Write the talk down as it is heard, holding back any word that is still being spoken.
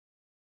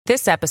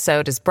This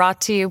episode is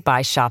brought to you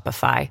by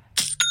Shopify.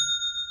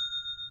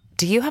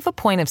 Do you have a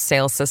point of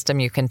sale system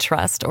you can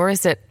trust, or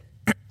is it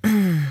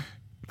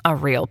a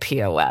real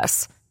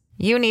POS?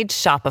 You need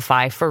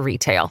Shopify for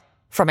retail.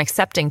 From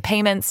accepting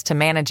payments to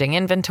managing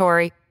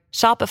inventory,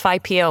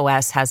 Shopify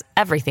POS has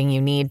everything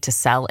you need to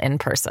sell in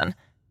person.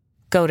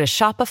 Go to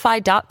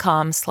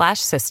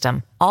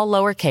shopify.com/system, all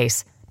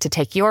lowercase, to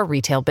take your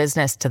retail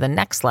business to the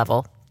next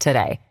level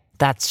today.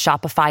 That's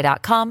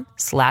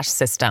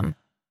shopify.com/system.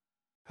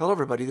 Hello,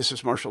 everybody. This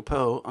is Marshall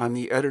Poe. I'm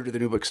the editor of the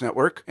New Books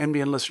Network.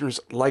 NBN listeners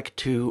like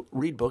to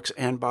read books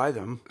and buy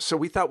them. So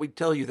we thought we'd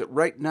tell you that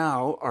right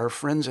now, our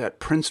friends at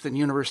Princeton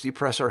University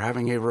Press are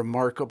having a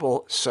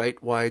remarkable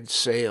site-wide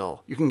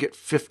sale. You can get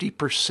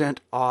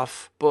 50%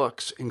 off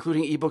books,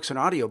 including ebooks and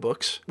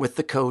audiobooks, with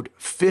the code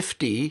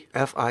 50,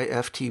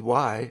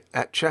 F-I-F-T-Y,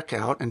 at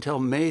checkout until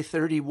May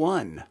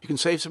 31. You can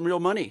save some real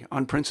money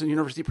on Princeton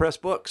University Press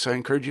books. I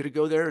encourage you to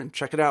go there and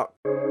check it out.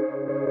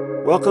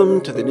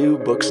 Welcome to the New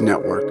Books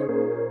Network.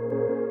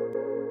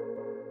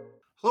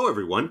 Hello,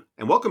 everyone,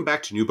 and welcome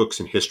back to New Books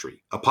in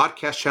History, a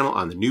podcast channel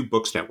on the New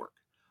Books Network.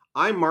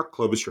 I'm Mark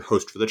Klobus, your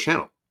host for the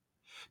channel.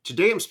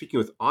 Today I'm speaking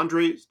with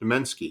Andrei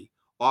Znamensky,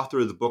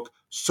 author of the book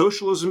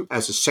Socialism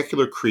as a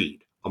Secular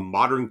Creed, A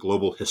Modern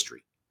Global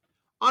History.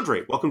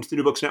 Andrei, welcome to the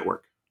New Books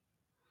Network.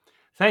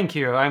 Thank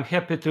you. I'm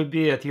happy to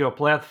be at your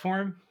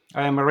platform.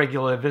 I am a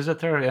regular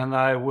visitor, and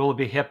I will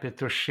be happy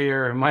to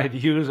share my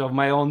views of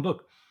my own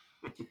book.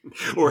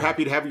 We're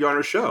happy to have you on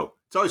our show.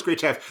 It's always great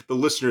to have the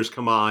listeners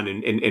come on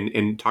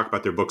and talk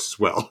about their books as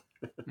well.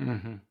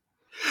 Mm-hmm.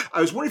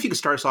 I was wondering if you could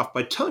start us off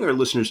by telling our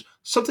listeners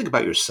something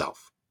about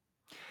yourself.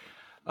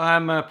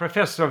 I'm a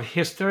professor of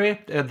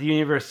history at the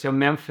University of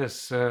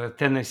Memphis,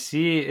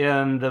 Tennessee,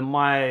 and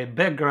my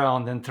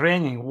background and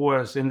training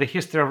was in the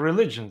history of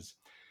religions,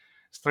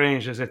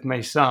 strange as it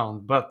may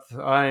sound, but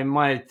I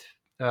might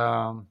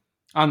I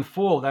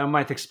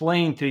might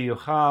explain to you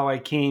how I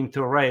came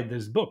to write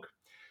this book,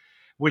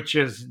 which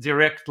is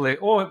directly,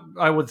 or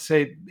I would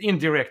say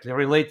indirectly,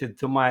 related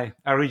to my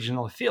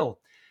original field,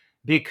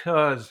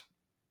 because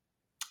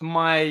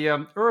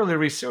my early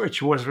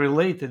research was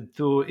related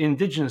to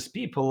indigenous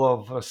people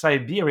of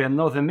Siberia,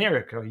 North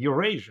America,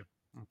 Eurasia.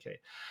 Okay,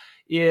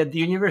 at the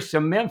University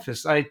of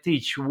Memphis, I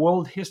teach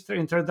world history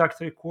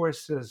introductory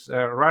courses,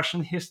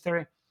 Russian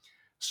history,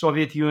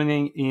 Soviet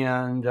Union,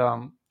 and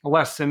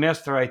last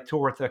semester I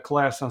taught a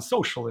class on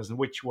socialism,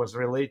 which was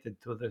related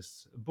to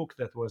this book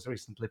that was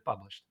recently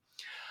published.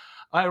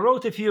 I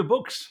wrote a few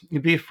books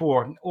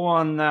before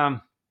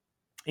on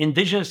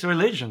indigenous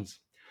religions.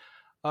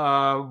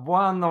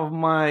 One of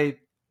my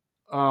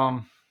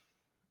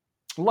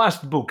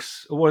last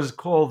books was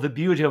called The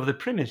Beauty of the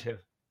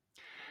Primitive.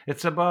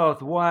 It's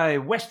about why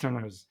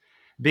Westerners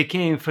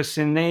became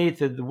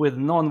fascinated with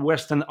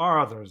non-Western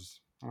others,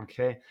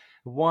 okay?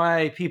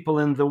 Why people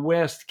in the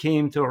West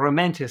came to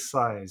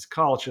romanticize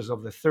cultures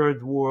of the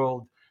third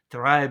world,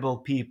 tribal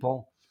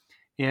people,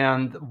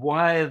 and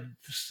why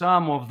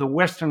some of the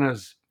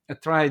Westerners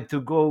tried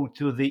to go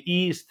to the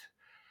East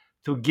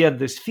to get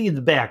this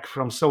feedback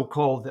from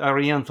so-called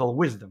Oriental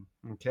wisdom.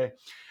 Okay,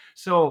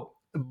 so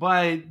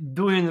by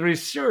doing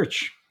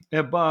research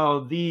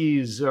about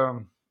these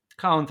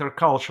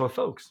countercultural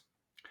folks,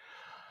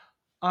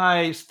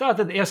 I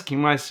started asking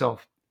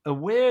myself,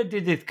 where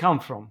did it come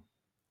from,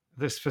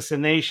 this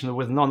fascination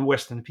with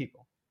non-Western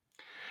people?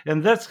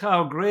 And that's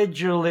how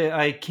gradually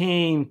I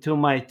came to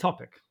my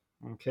topic.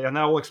 Okay, and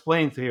I will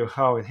explain to you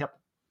how it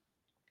happened.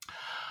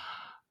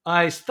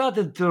 I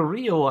started to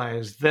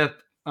realize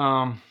that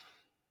on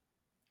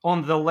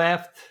the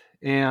left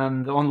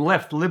and on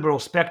left liberal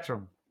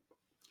spectrum,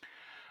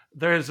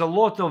 there is a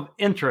lot of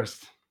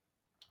interest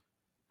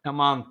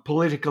among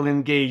politically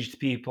engaged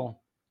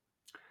people,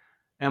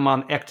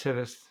 among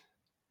activists,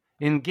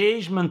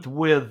 engagement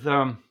with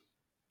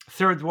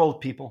third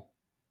world people,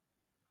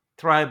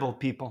 tribal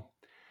people,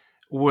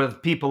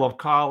 with people of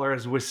color,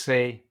 as we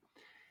say.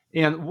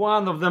 And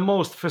one of the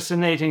most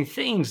fascinating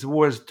things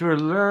was to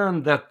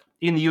learn that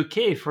in the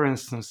UK, for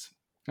instance,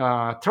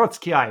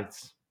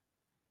 Trotskyites,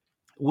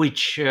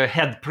 which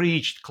had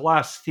preached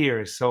class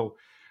theory, so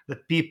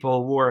that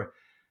people were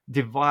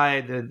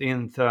divided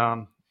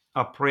into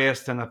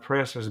oppressed and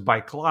oppressors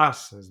by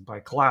classes, by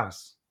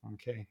class,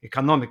 okay,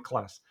 economic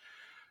class.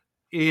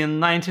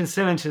 In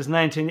 1970s,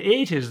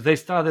 1980s, they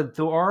started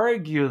to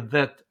argue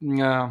that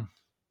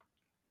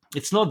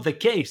it's not the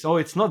case,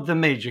 or it's not the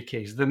major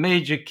case. The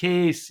major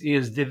case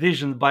is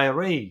division by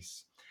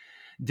race,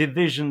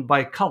 division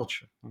by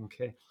culture,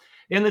 okay?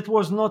 And it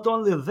was not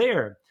only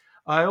there.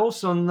 I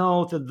also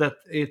noted that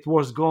it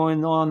was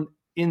going on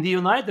in the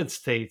United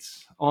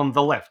States on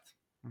the left,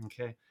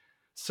 okay?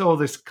 So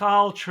this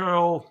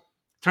cultural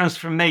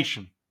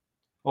transformation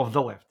of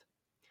the left.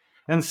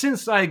 And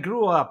since I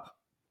grew up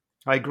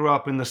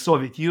in the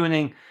Soviet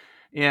Union,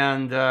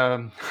 and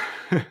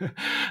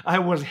I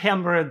was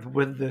hammered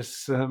with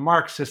this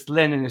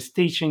Marxist-Leninist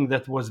teaching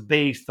that was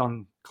based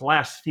on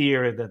class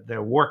theory, that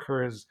the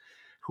workers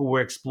who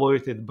were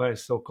exploited by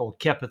so-called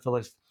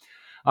capitalist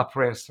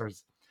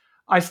oppressors.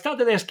 I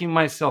started asking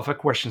myself a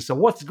question. So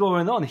what's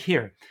going on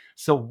here?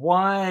 So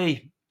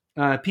why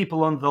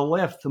people on the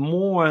left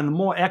more and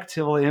more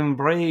actively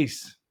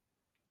embrace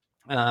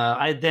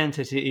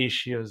identity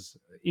issues,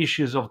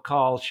 issues of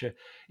culture,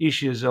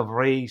 issues of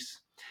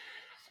race?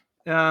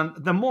 And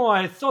the more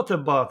I thought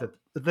about it,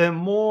 the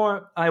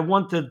more I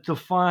wanted to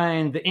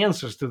find the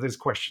answers to these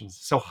questions.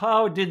 So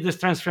how did this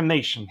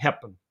transformation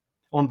happen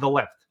on the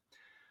left?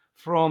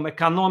 From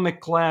economic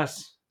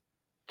class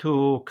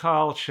to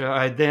culture,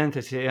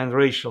 identity, and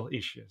racial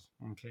issues.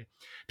 Okay,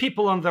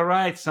 people on the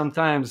right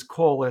sometimes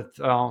call it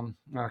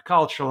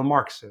cultural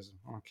Marxism.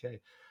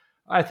 Okay,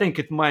 I think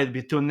it might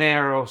be too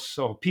narrow.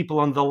 So people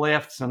on the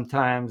left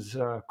sometimes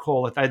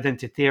call it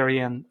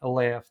identitarian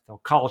left or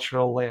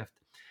cultural left,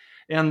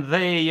 and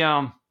they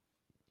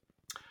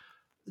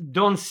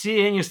don't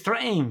see any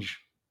strange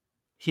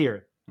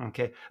here.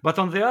 Okay, but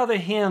on the other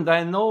hand,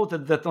 I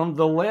noted that on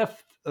the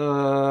left,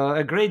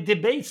 a great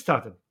debate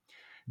started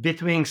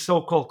between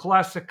so-called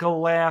classical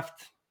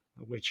left,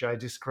 which I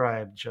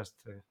described just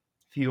a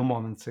few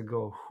moments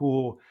ago,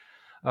 who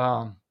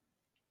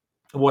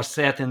was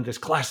set in this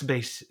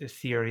class-based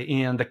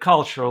theory, and the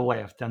cultural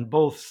left, and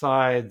both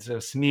sides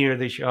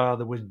smeared each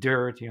other with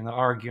dirt,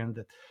 arguing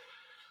that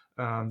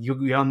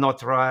you are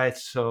not right.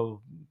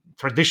 So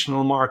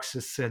traditional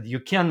Marxists said you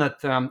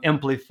cannot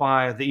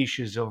amplify the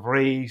issues of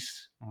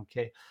race,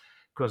 okay,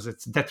 because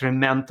it's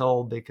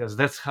detrimental, because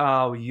that's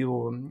how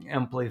you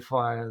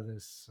amplify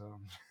this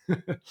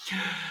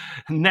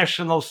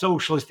national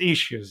socialist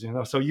issues,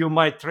 so you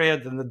might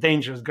tread on the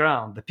dangerous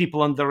ground. The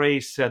people on the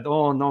race said,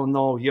 oh,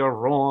 no, you're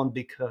wrong,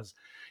 because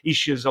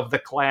issues of the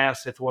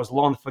class, it was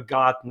long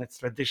forgotten, it's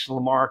traditional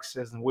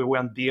Marxism, we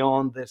went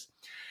beyond this.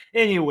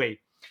 Anyway,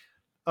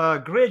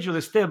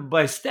 gradually, step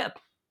by step,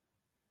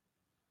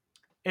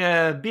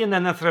 being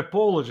an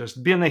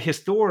anthropologist, being a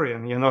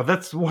historian,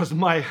 that was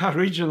my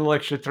original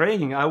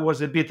training. I was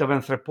a bit of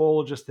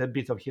anthropologist, a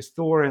bit of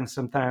historian.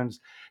 Sometimes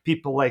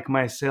people like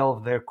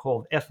myself, they're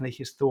called ethnic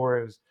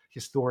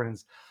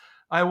historians.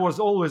 I was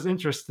always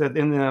interested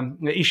in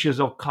the issues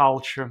of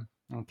culture.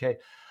 Okay,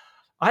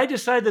 I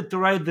decided to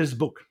write this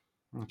book.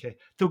 Okay,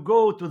 to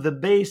go to the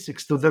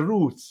basics, to the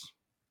roots.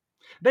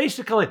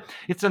 Basically,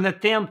 it's an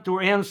attempt to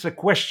answer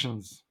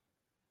questions.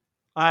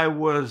 I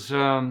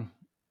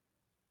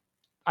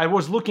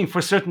was looking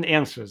for certain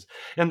answers,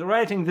 and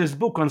writing this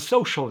book on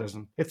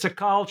socialism. It's a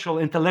cultural,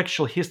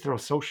 intellectual history of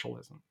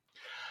socialism.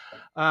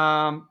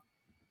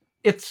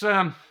 It's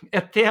an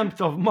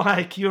attempt of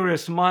my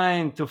curious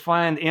mind to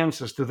find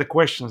answers to the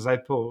questions I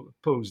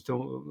posed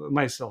to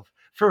myself.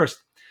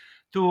 First,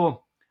 to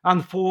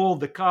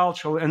unfold the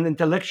cultural and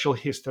intellectual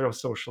history of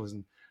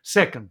socialism.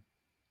 Second,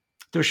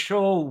 to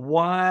show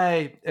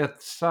why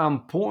at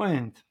some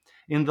point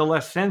in the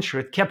last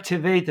century it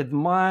captivated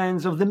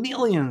minds of the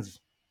millions,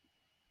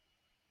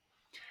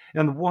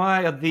 and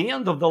why at the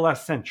end of the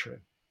last century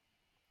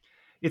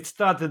it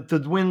started to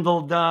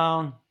dwindle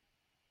down,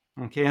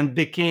 okay, and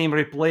became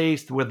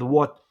replaced with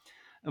what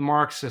a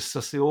Marxist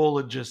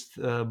sociologist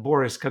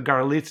Boris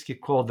Kagarlitsky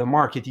called the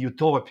market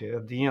utopia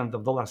at the end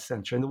of the last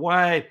century, and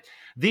why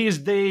these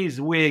days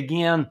we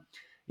again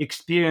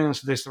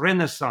experience this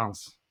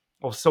renaissance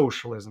of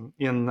socialism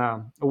in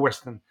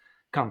Western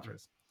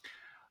countries.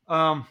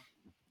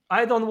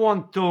 I don't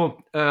want to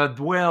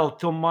dwell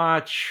too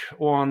much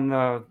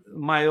on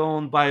my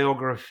own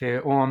biography,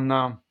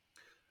 on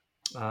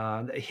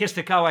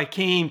history, how I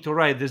came to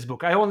write this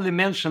book. I only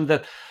mentioned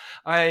that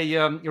I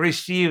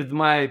received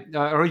my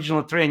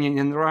original training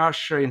in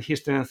Russia in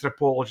history and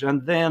anthropology,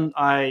 and then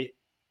I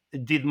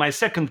did my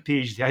second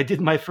PhD. I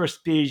did my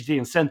first PhD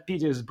in St.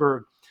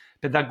 Petersburg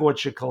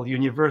Pedagogical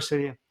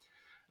University,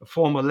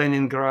 former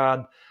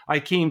Leningrad. I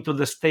came to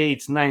the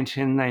States in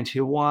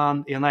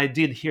 1991, and I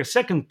did here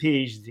second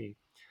PhD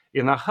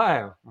in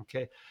Ohio,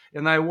 okay?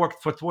 And I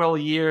worked for 12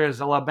 years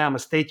at Alabama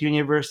State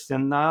University,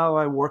 and now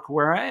I work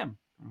where I am,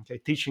 okay,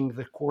 teaching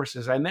the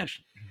courses I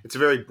mentioned. It's a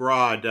very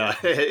broad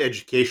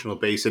educational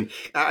base, and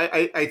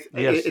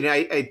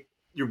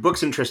your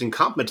book's an interesting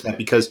complement to that,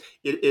 because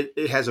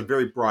it has a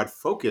very broad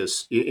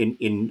focus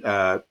in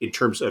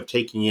terms of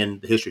taking in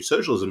the history of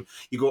socialism.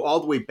 You go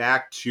all the way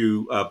back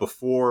to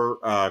before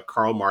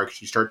Karl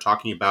Marx. You start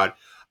talking about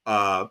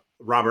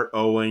Robert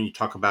Owen. You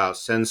talk about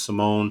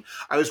Saint-Simon.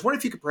 I was wondering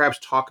if you could perhaps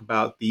talk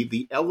about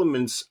the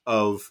elements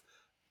of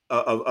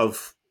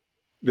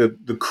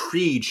the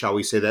creed, shall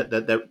we say,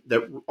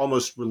 that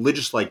almost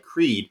religious-like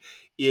creed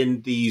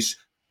in these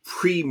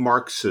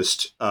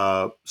pre-Marxist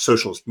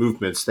socialist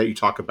movements that you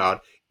talk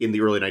about in the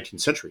early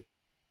 19th century.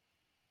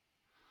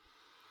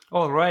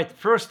 All right.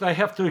 First, I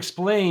have to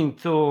explain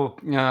to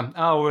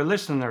our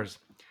listeners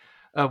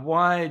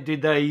why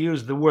did I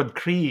use the word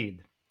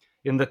creed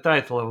in the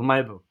title of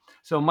my book.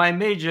 So my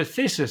major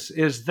thesis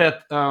is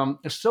that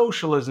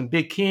socialism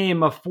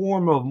became a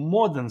form of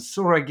modern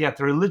surrogate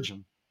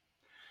religion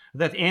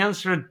that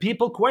answered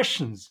people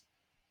questions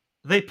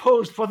they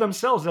posed for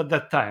themselves at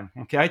that time.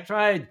 Okay, I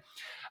tried.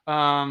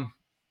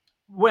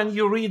 When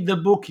you read the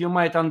book, you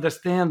might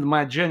understand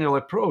my general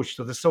approach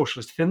to the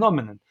socialist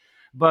phenomenon.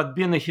 But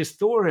being a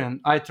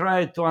historian, I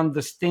try to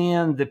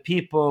understand the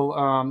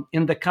people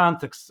in the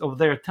context of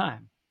their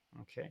time.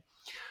 Okay,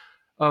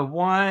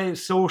 why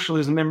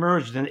socialism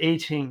emerged in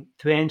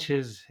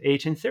 1820s,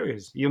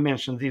 1830s. You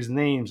mentioned these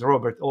names: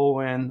 Robert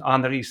Owen,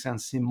 Henri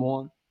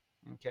Saint-Simon.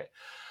 Okay.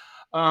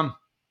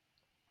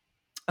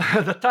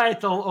 The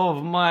title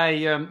of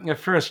my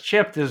first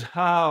chapter is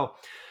how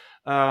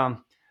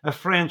a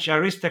French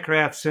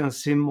aristocrat,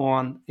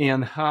 Saint-Simon,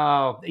 and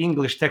how the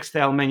English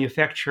textile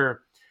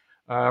manufacturer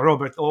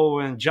Robert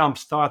Owen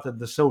jump-started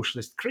the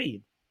socialist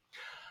creed.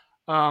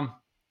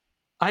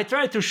 I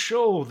try to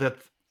show that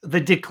the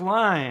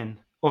decline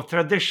of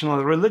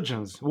traditional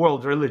religions,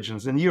 world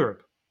religions in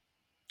Europe,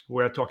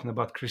 we're talking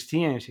about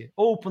Christianity,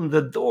 opened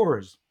the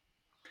doors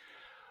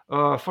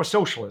for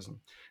socialism,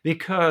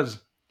 because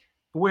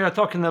we are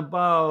talking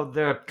about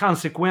the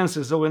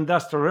consequences of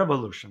industrial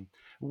revolution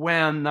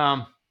when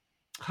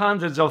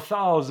hundreds of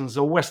thousands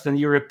of Western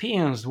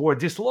Europeans were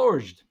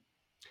dislodged.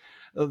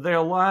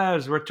 Their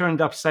lives were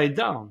turned upside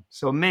down.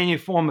 So many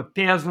former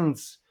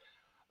peasants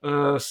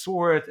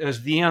saw it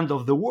as the end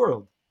of the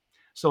world.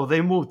 So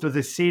they moved to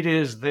the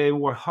cities. They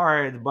were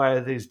hired by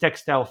these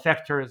textile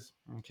factories.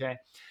 Okay,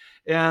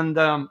 and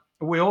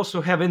we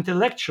also have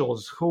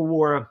intellectuals who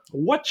were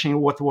watching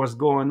what was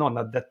going on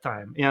at that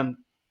time. And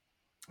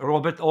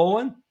Robert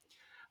Owen,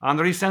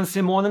 Henri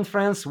Saint-Simon in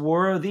France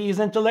were these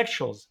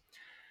intellectuals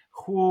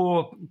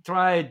who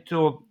tried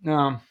to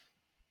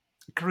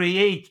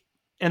create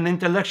an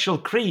intellectual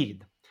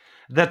creed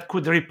that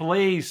could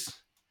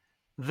replace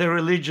the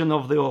religion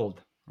of the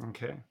old.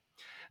 Okay,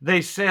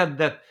 they said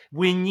that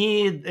we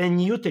need a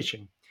new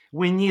teaching.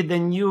 We need a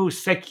new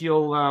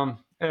secular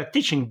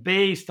teaching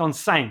based on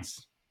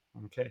science.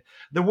 Okay,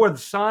 the word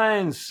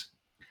science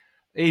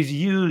is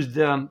used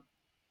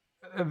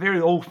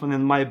very often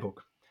in my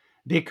book,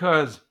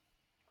 because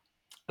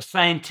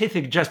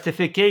scientific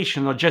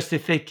justification or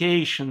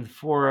justification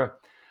for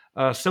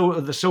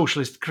the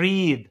socialist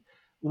creed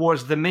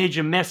was the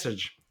major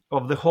message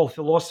of the whole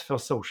philosophy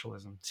of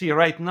socialism. See,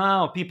 right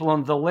now, people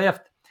on the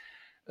left,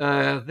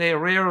 they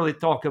rarely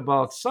talk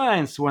about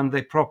science when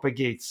they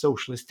propagate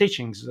socialist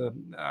teachings,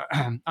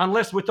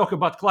 unless we talk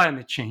about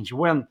climate change,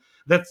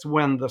 that's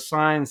when the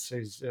science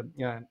is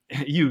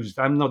used.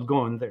 I'm not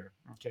going there,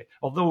 okay?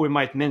 Although we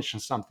might mention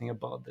something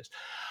about this.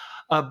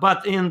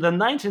 But in the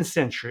 19th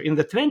century, in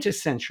the 20th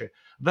century,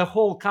 the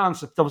whole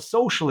concept of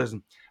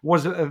socialism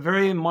was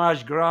very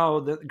much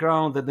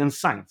grounded in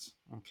science.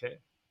 Okay,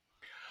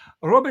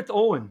 Robert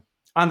Owen,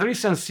 Henri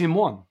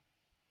Saint-Simon,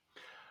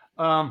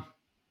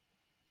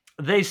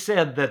 they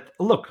said that,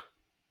 look,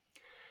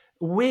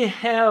 we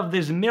have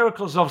these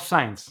miracles of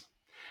science.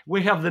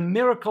 We have the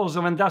miracles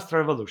of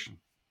industrial revolution.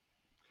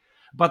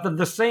 But at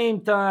the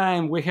same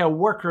time, we have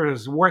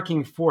workers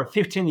working for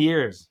 15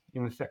 years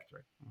in the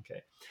factory.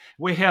 Okay,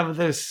 we have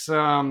this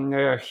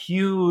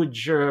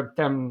huge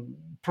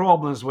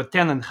problems with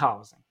tenant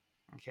housing.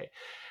 Okay,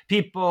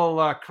 people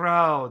are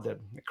crowded,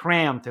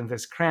 cramped in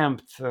these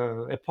cramped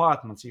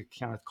apartments. You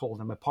cannot call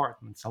them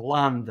apartments.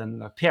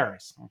 London,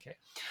 Paris. Okay,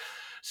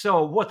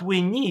 so what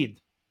we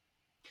need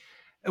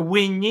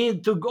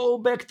to go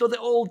back to the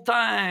old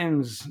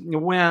times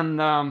when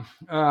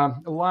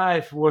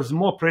life was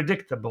more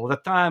predictable, the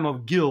time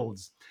of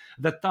guilds,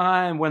 the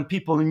time when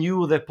people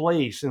knew their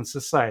place in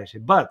society.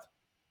 But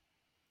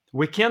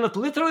we cannot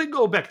literally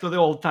go back to the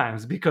old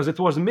times because it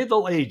was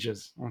Middle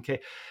Ages. Okay,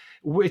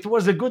 it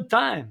was a good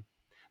time,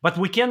 but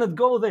we cannot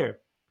go there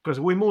because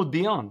we moved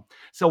beyond.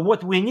 So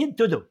what we need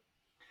to do,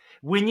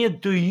 we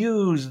need to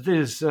use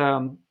these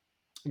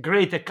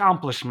great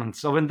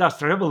accomplishments of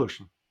industrial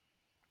revolution,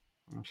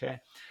 okay,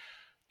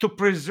 to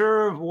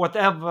preserve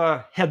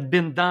whatever had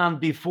been done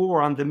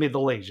before on the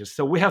Middle Ages.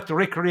 So we have to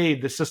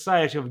recreate the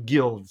society of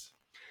guilds,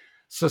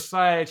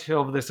 society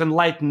of these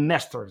enlightened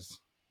masters.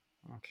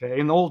 Okay,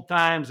 in old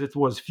times it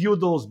was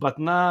feudals, but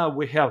now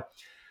we have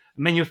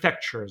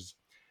manufacturers,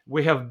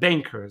 we have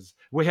bankers,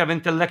 we have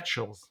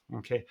intellectuals.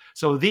 Okay,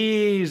 so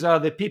these are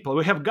the people.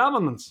 We have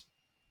governments,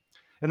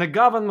 and the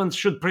government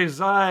should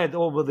preside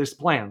over these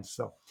plans.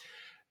 So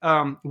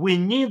we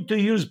need to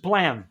use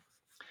plan.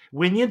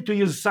 We need to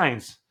use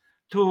science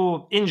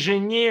to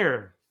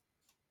engineer,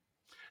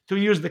 to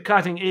use the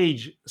cutting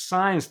edge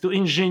science to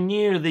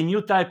engineer the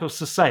new type of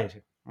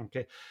society.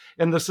 Okay,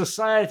 and the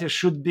society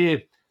should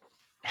be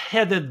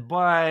headed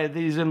by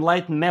these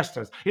enlightened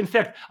masters. In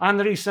fact,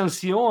 Henri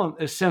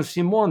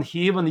Saint-Simon, he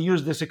even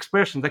used this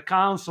expression, the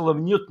Council of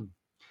Newton.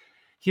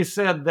 He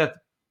said that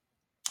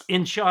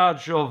in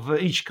charge of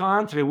each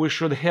country, we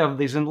should have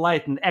these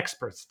enlightened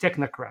experts,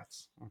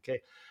 technocrats, okay,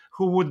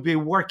 who would be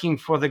working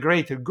for the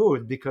greater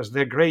good because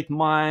they're great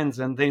minds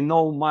and they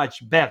know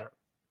much better.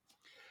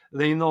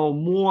 They know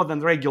more than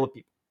regular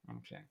people.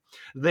 Okay,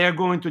 they're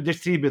going to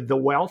distribute the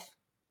wealth.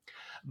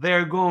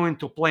 They're going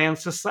to plan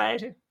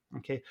society.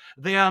 Okay,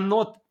 they are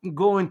not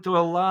going to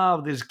allow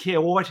this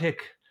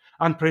chaotic,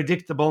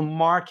 unpredictable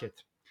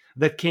market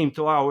that came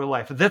to our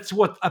life. That's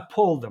what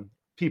appalled them.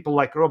 People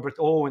like Robert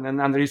Owen and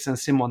Henri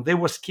Saint-Simon, they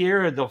were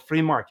scared of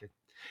free market.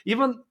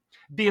 Even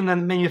being a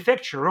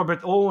manufacturer,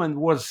 Robert Owen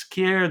was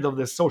scared of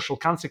the social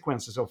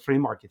consequences of free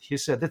market. He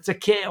said, it's a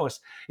chaos,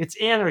 it's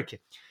anarchy.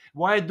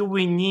 Why do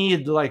we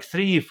need like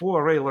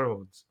 3-4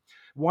 railroads?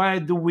 Why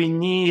do we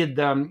need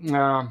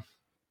 5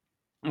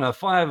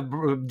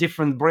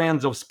 different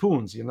brands of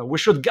spoons? We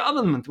should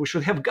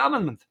have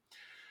government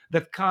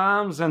that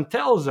comes and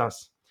tells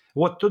us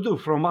what to do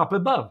from up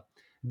above,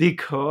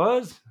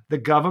 because the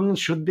government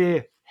should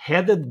be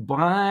headed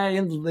by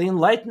the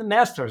enlightened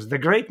masters, the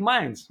great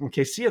minds.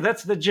 Okay, see,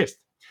 that's the gist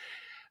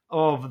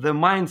of the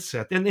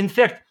mindset. And in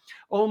fact,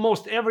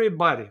 almost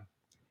everybody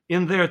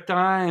in their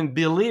time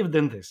believed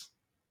in this.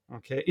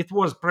 Okay, it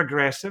was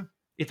progressive,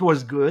 it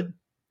was good,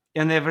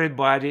 and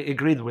everybody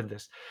agreed with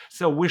this.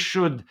 So we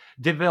should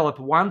develop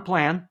one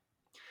plan.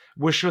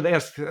 We should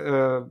ask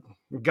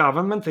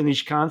government in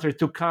each country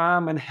to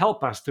come and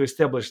help us to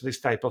establish this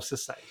type of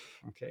society.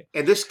 Okay.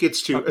 And this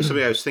gets to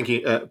something I was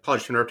thinking.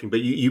 Apologies for interrupting,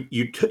 but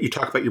you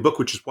talk about your book,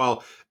 which is,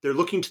 while they're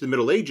looking to the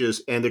Middle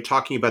Ages and they're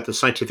talking about the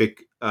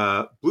scientific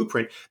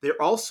blueprint,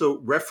 they're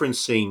also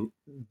referencing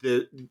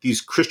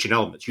these Christian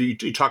elements.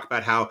 You talk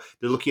about how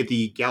they're looking at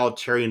the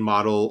egalitarian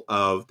model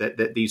of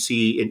that you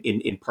see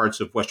in parts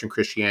of Western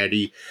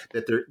Christianity.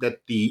 That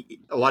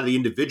a lot of the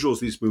individuals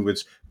of these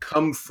movements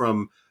come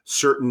from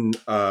certain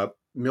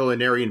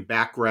millenarian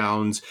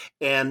backgrounds,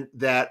 and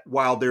that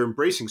while they're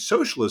embracing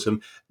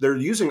socialism, they're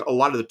using a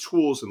lot of the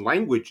tools and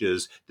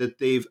languages that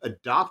they've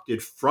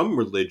adopted from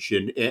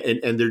religion,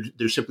 and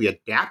they're simply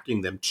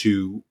adapting them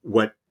to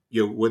what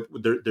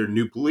their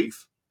new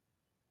belief.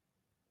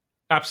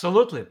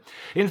 Absolutely.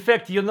 In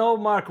fact,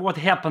 Mark, what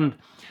happened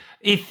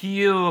if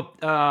you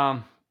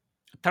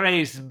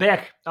trace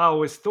back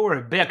our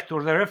story back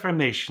to the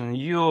Reformation?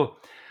 You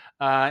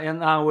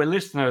and our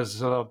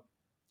listeners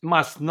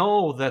must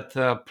know that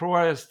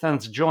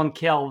Protestants, John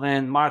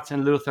Calvin,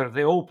 Martin Luther,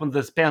 they opened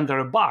this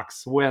Pandora's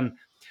box when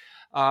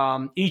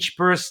each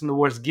person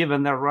was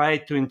given a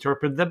right to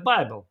interpret the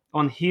Bible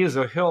on his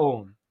or her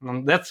own.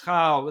 And that's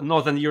how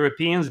Northern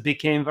Europeans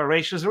became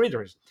voracious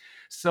readers.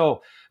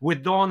 So we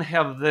don't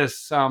have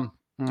this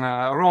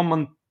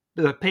Roman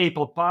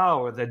papal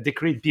power that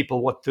decreed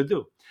people what to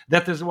do.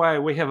 That is why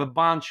we have a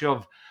bunch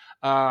of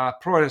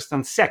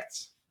Protestant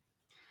sects.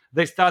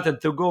 They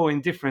started to go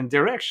in different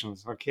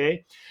directions,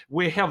 okay?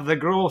 We have the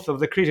growth of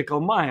the critical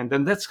mind,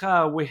 and that's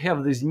how we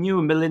have these new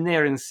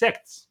millenarian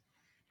sects,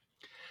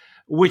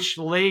 which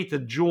later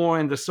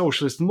joined the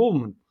socialist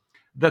movement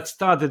that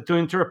started to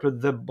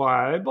interpret the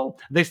Bible.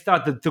 They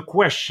started to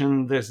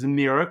question these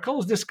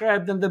miracles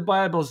described in the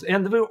Bibles,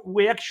 and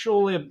we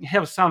actually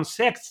have some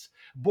sects,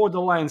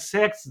 borderline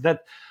sects,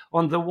 that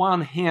on the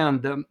one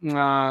hand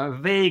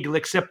vaguely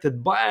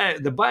accepted by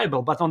the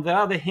Bible, but on the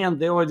other hand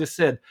they already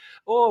said,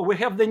 oh, we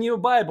have the new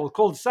Bible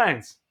called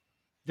science.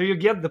 Do you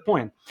get the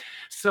point?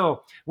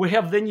 So we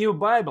have the new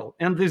Bible,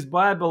 and this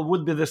Bible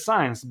would be the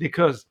science,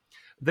 because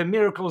the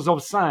miracles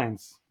of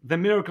science, the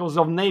miracles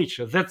of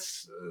nature,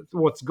 that's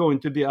what's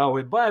going to be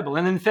our Bible.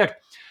 And in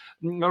fact,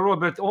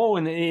 Robert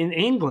Owen in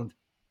England,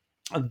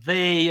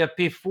 they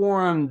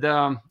performed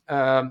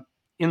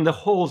in the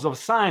halls of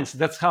science.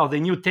 That's how the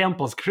new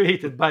temples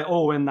created by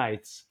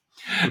Owenites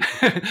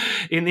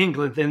in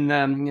England in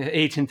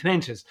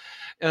 1820s.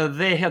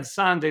 They had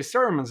Sunday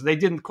sermons. They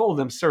didn't call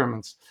them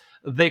sermons.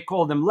 They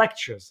called them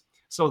lectures.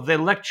 So they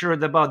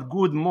lectured about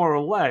good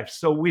moral life.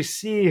 So we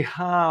see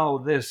how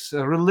this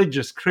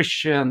religious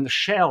Christian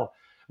shell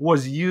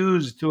was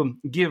used to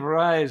give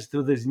rise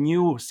to this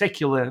new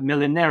secular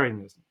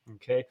millenarianism.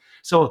 Okay,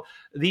 so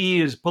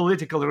these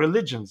political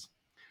religions.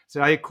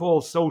 So I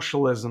call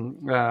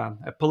socialism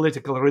a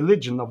political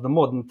religion of the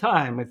modern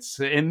time. It's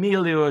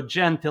Emilio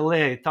Gentile,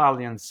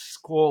 Italian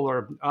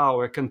scholar,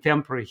 our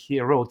contemporary.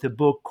 He wrote a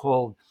book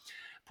called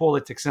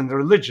Politics and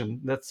Religion.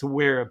 That's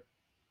where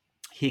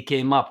he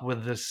came up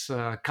with this,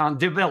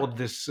 developed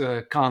this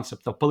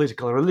concept of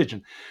political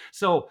religion.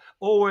 So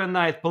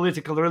Owenite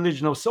political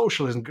religion of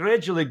socialism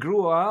gradually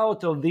grew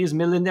out of these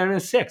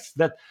millenarian sects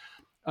that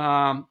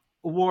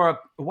were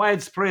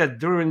widespread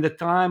during the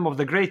time of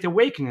the Great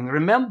Awakening.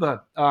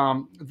 Remember,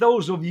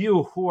 those of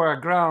you who are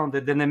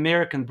grounded in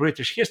American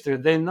British history,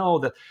 they know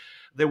that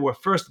there were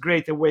first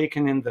Great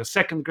Awakening, the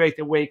second Great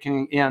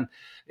Awakening, and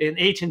in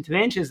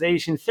 1820s,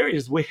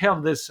 1830s, we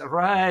have this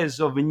rise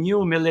of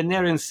new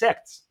millenarian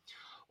sects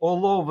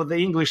all over the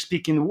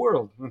English-speaking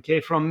world, okay,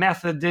 from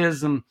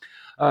Methodism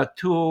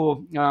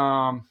to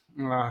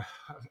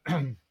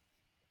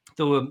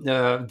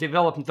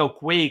development of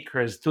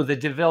Quakers, to the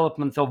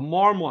development of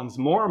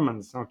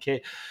Mormons,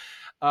 okay.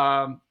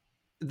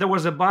 There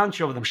was a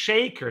bunch of them,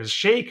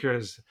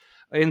 Shakers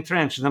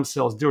entrenched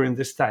themselves during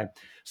this time.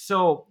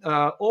 So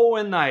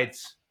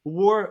Owenites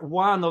were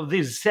one of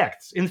these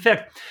sects. In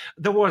fact,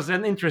 there was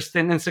an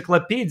interesting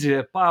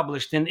encyclopedia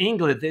published in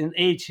England in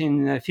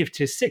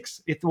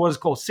 1856. It was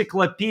called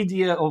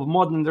Cyclopedia of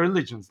Modern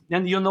Religions.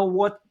 And you know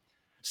what?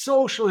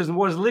 Socialism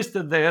was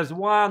listed there as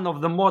one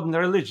of the modern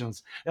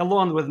religions,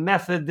 along with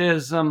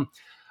Methodism,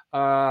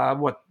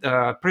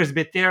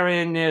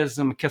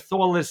 Presbyterianism,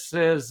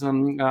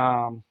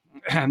 Catholicism,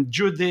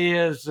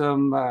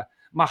 Judaism,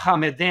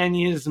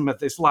 Mohammedanism,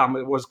 Islam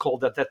it was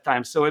called at that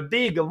time. So a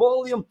big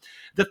volume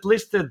that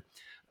listed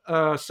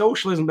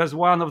socialism as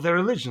one of the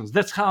religions.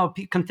 That's how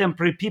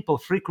contemporary people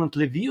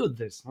frequently viewed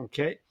this.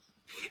 Okay.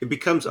 It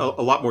becomes a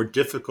lot more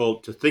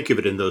difficult to think of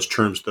it in those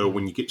terms, though,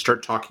 when you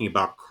start talking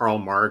about Karl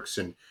Marx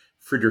and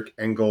Friedrich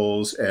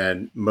Engels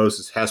and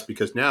Moses Hess,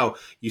 because now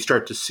you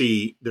start to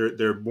see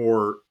they're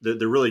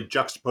really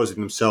juxtaposing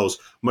themselves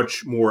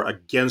much more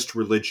against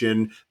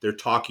religion. They're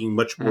talking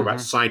much more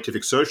about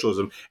scientific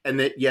socialism, and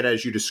that yet,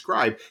 as you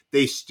describe,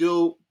 they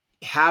still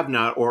have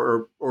not,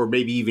 or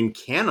maybe even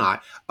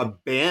cannot,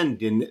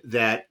 abandon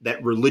that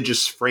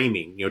religious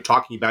framing.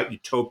 Talking about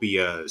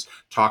utopias,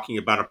 talking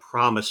about a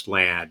promised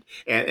land,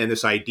 and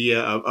this idea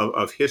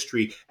of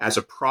history as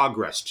a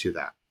progress to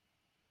that.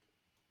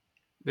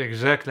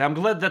 Exactly. I'm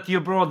glad that you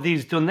brought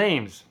these two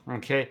names,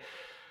 okay,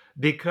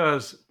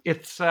 because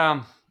it's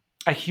a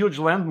huge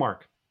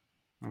landmark.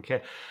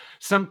 Okay,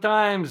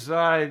 sometimes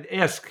I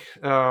ask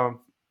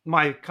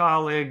my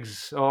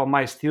colleagues or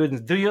my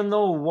students, "Do you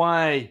know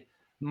why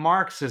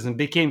Marxism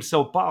became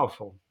so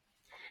powerful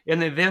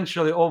and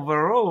eventually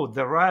overrode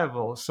the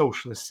rival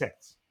socialist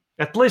sects,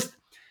 at least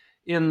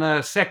in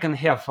the second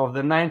half of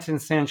the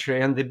 19th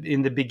century and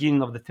in the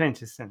beginning of the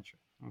 20th century?"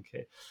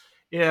 Okay.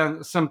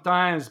 And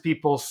sometimes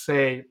people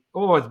say,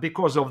 "Oh, it's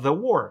because of the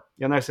war."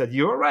 And I said,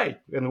 "You're right,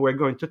 and we're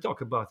going to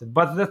talk about it."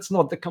 But that's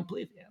not the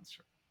complete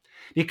answer.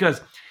 Because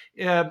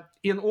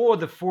in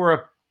order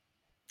for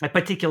a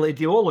particular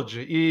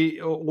ideology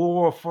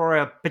or for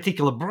a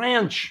particular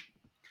branch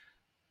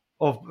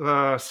of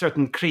a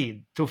certain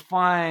creed to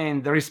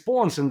find the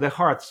response in the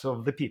hearts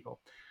of the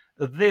people,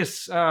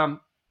 this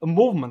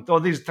movement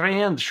or this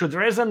trend should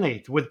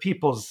resonate with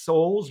people's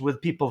souls,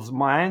 with people's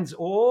minds,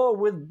 or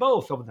with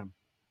both of them.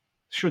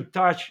 Should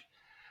touch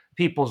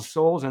people's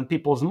souls and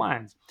people's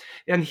minds.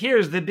 And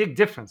here's the big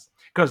difference,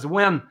 because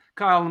when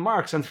Karl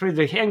Marx and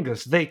Friedrich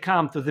Engels, they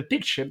come to the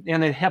picture,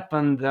 and it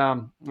happened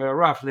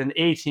roughly in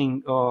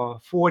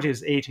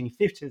 1840s,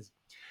 1850s,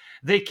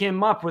 they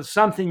came up with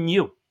something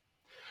new.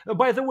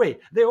 By the way,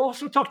 they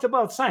also talked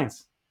about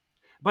science,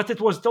 but it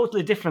was a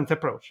totally different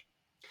approach.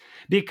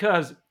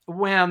 Because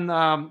when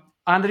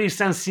Henri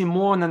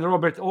Saint-Simon and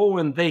Robert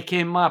Owen, they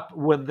came up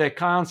with the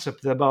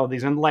concept about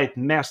these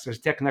enlightened masters,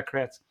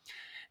 technocrats,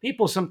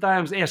 people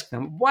sometimes ask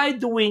them,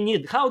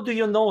 how do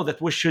you know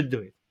that we should do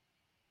it?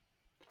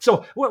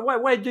 So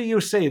why do you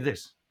say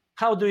this?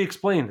 How do you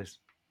explain this?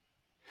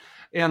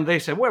 And they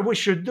say, well, we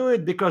should do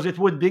it because it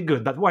would be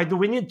good, but why do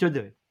we need to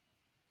do it?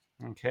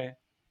 Okay.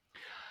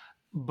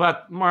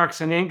 But Marx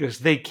and Engels,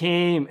 they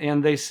came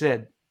and they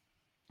said,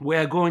 we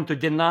are going to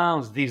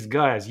denounce these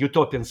guys,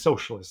 utopian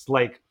socialists,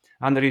 like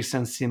Henri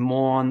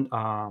Saint-Simon,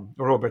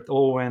 Robert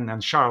Owen,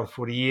 and Charles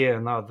Fourier,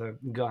 another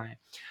guy.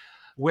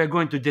 We're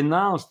going to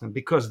denounce them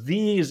because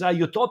these are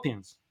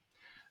utopians.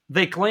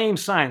 They claim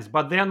science,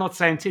 but they're not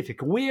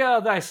scientific. We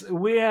are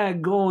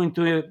going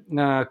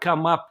to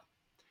come up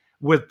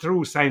with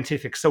true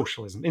scientific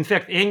socialism. In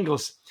fact,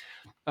 Engels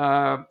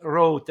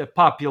wrote a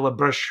popular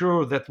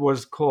brochure that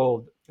was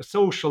called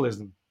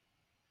Socialism,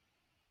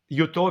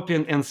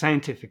 Utopian and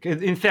Scientific.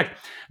 In fact,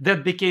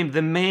 that became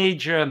the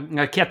major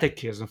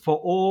catechism for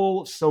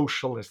all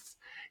socialists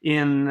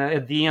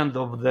at the end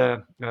of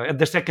at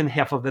the second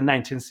half of the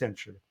 19th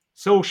century.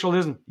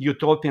 Socialism,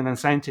 Utopian, and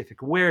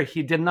Scientific, where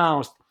he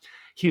denounced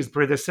his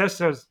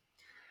predecessors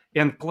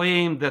and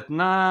claimed that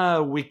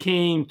now we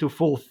came to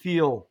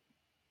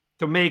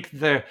make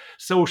the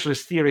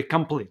socialist theory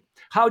complete.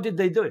 How did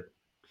they do it?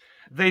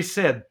 They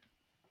said,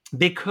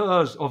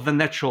 because of the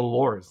natural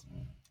laws.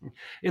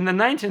 In the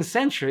 19th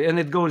century, and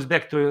it goes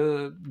back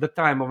to the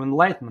time of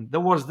Enlightenment,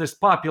 there was this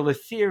popular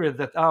theory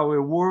that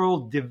our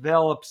world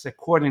develops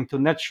according to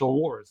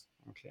natural laws.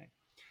 Okay.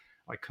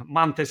 Like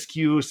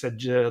Montesquieu said,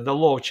 the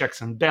law of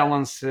checks and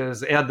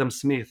balances. Adam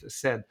Smith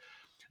said,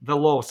 the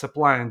law of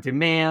supply and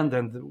demand.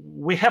 And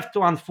we have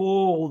to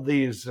unfold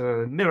these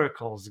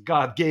miracles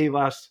God gave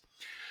us.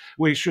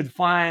 We should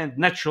find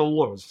natural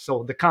laws.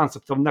 So the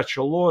concept of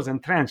natural laws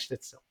entrenched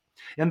itself.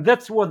 And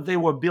that's what they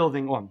were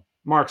building on,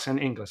 Marx and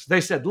Engels.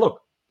 They said,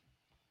 look,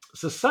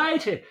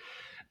 society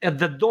at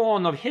the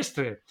dawn of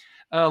history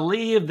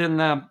lived in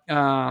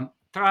a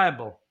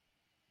tribal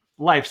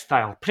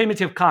lifestyle,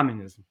 primitive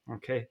communism,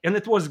 okay? And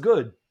it was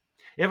good.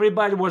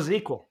 Everybody was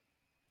equal.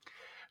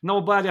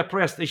 Nobody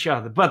oppressed each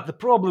other. But the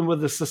problem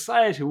with the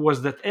society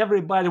was that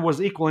everybody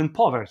was equal in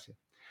poverty.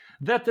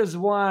 That is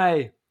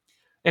why,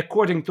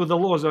 according to the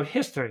laws of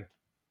history,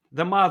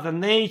 the Mother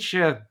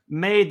Nature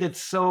made it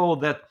so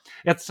that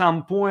at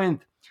some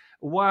point,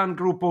 one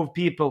group of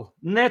people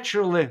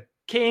naturally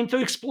came to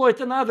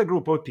exploit another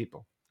group of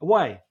people.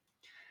 Why?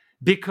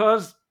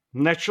 Because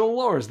natural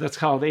laws, that's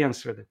how they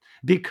answered it.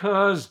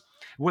 Because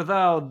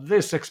without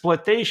this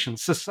exploitation,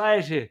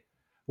 society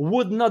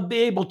would not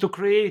be able to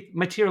create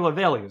material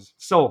values.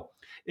 So,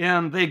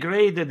 and they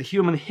graded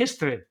human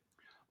history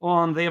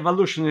on the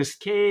evolutionary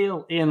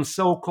scale in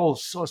so-called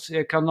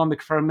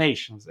socioeconomic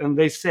formations. And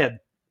they said,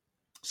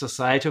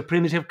 society of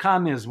primitive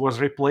communism was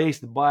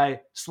replaced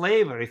by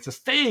slavery. It's a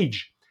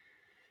stage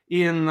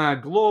in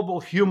global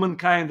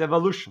humankind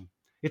evolution.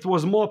 It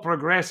was more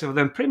progressive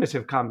than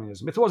primitive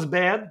communism. It was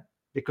bad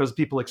because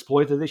people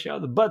exploited each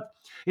other, but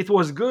it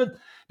was good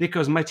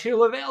because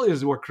material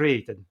values were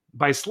created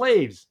by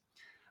slaves.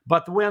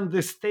 But when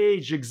this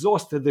stage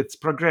exhausted its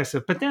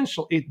progressive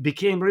potential, it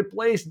became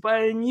replaced by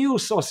a new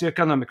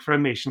socioeconomic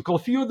formation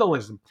called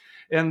feudalism.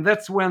 And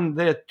that's when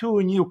the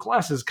two new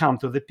classes come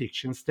to the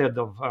picture instead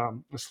of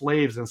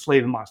slaves and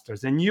slave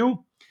masters. The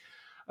new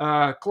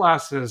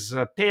classes,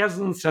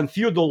 peasants and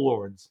feudal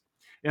lords.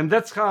 And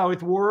that's how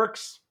it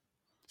works.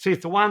 See,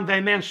 it's a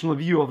one-dimensional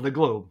view of the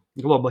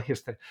global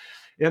history.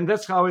 And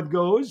that's how it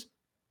goes.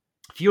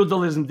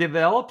 Feudalism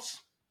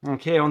develops,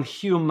 on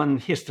human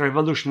history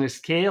evolutionary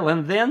scale.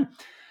 And then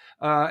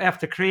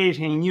after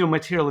creating new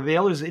material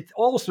values, it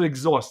also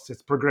exhausts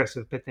its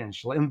progressive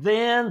potential. And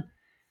then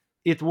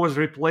it was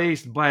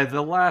replaced by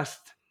the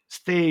last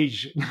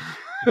stage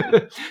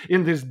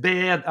in this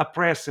bad,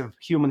 oppressive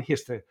human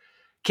history,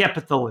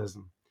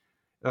 capitalism.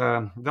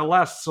 The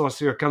last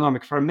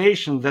socioeconomic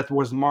formation that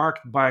was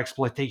marked by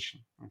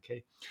exploitation.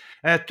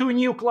 Two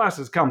new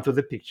classes come to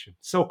the picture,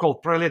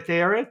 so-called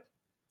proletariat,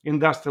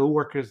 industrial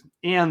workers,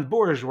 and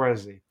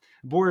bourgeoisie.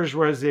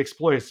 Bourgeoisie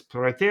exploits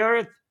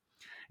proletariat.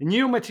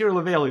 New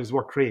material values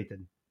were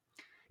created.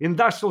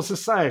 Industrial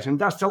society,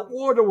 industrial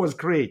order was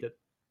created.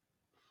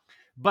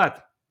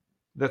 But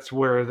that's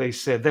where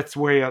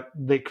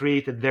they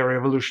created their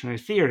revolutionary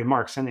theory,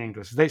 Marx and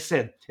Engels. They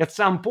said at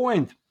some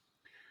point,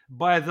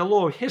 by the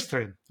law of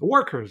history,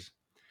 workers,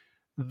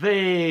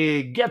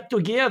 they get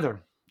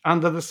together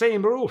under the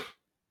same roof.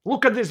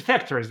 Look at these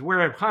factories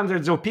where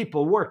hundreds of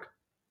people work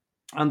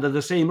under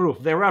the same roof.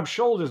 They rub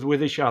shoulders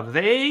with each other.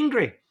 They're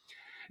angry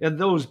at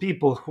those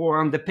people who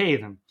underpay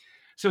them.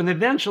 So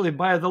eventually,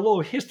 by the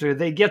law of history,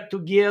 they get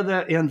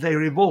together and they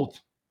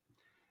revolt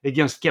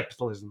against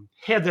capitalism,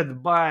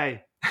 headed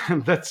by,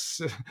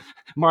 that's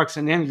Marx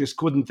and Engels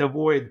couldn't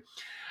avoid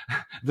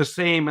the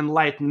same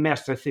enlightened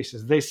master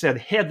thesis. They said,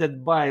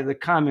 headed by the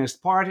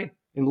Communist Party,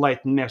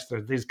 enlightened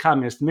masters, these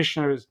communist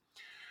missionaries,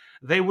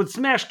 they would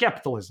smash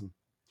capitalism.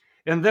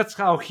 And that's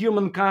how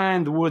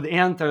humankind would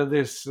enter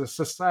this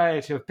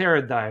society of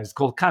paradise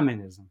called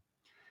communism.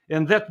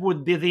 And that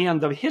would be the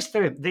end of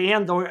history, the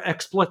end of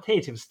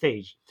exploitative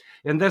stage.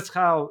 And that's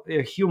how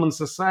a human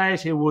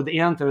society would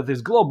enter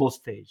this global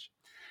stage.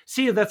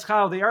 See, that's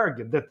how they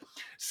argued, that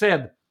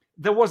said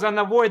there was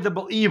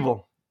unavoidable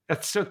evil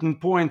at a certain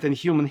point in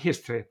human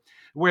history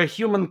where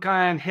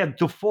humankind had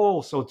to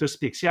fall, so to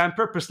speak. See, I'm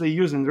purposely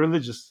using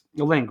religious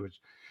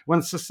language.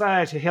 When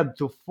society had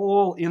to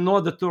fall in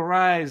order to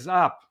rise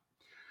up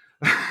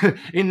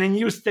in a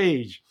new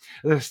stage,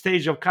 the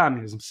stage of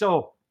communism.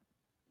 So,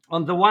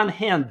 on the one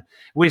hand,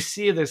 we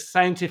see this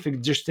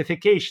scientific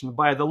justification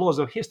by the laws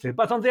of history.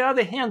 But on the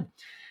other hand,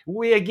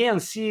 we again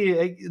see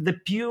the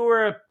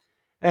pure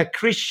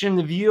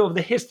Christian view of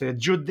the history,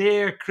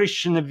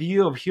 Judeo-Christian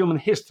view of human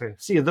history.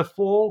 See, the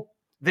fall,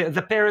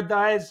 the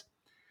paradise,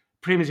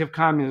 primitive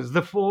communism,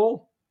 the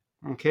fall,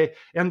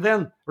 and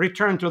then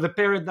return to the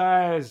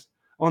paradise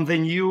on the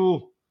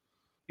new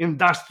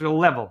industrial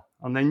level,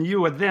 on the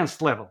new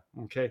advanced level,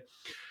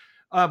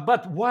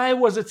 But why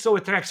was it so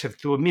attractive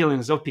to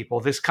millions of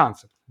people, this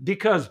concept?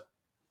 Because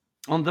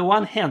on the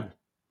one hand,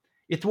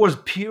 it was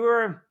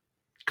pure,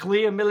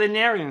 clear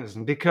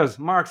millenarianism, because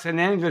Marx and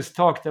Engels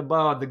talked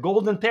about the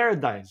golden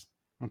paradise.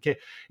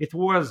 It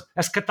was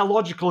a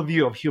eschatological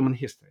view of human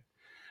history.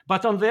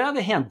 But on the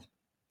other hand,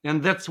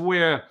 and that's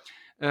where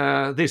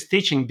this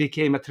teaching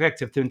became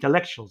attractive to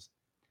intellectuals,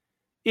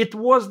 it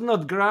was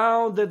not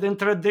grounded in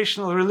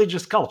traditional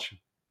religious culture.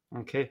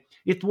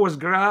 It was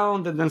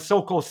grounded in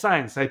so-called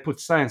science. I put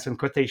science in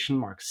quotation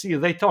marks. See,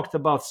 they talked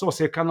about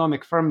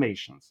socioeconomic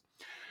formations.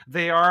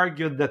 They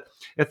argued that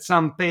at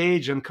some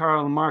page, and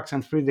Karl Marx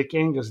and Friedrich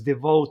Engels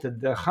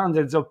devoted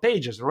hundreds of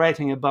pages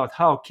writing about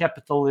how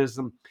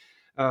capitalism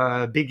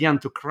began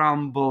to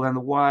crumble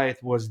and why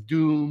it was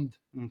doomed.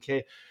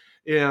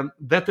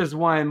 That is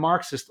why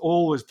Marxists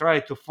always try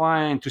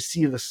to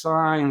see the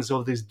signs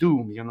of this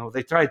doom.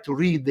 They try to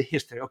read the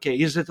history.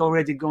 Is it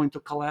already going to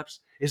collapse?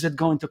 Is it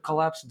going to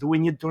collapse? Do we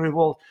need to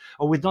revolt,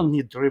 or we don't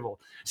need to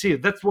revolt? See,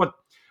 that's what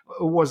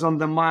was on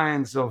the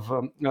minds of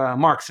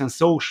Marxian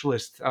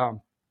socialists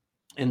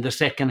in the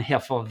second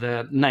half of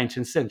the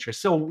 19th century.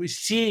 So we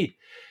see,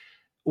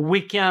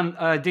 we can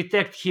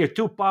detect here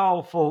two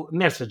powerful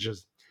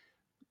messages.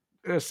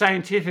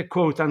 Scientific,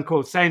 quote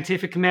unquote,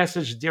 scientific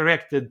message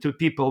directed to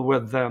people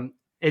with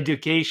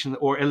education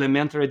or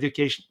elementary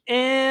education,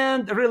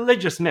 and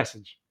religious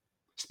message,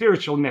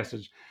 spiritual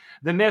message,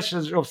 the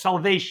message of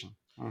salvation.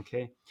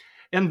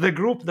 And the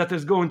group that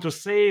is going to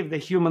save the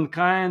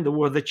humankind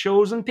were the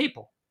chosen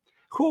people.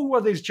 Who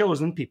were these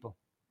chosen people?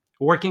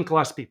 Working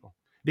class people,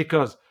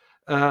 because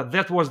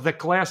that was the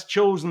class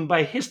chosen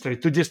by history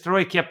to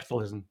destroy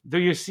capitalism. Do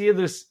you see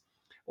this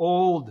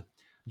old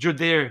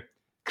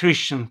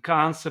Judeo-Christian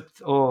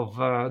concept of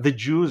the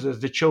Jews as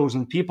the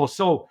chosen people?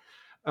 So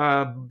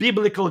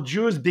biblical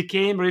Jews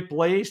became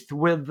replaced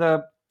with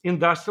the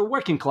industrial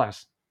working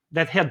class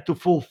that had to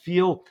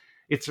fulfill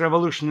its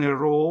revolutionary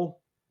role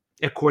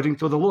according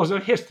to the laws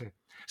of history.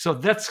 So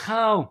that's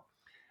how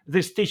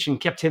this teaching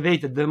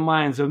captivated the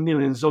minds of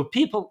millions of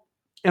people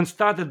and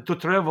started to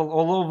travel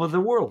all over the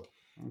world.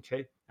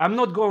 Okay, I'm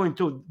not going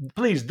to,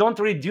 please don't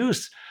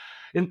reduce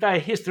entire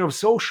history of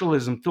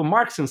socialism to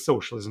Marxian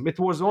socialism. It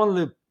was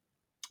only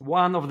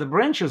one of the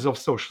branches of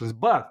socialism,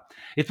 but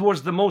it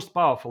was the most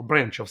powerful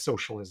branch of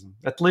socialism,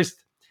 at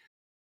least.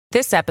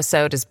 This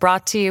episode is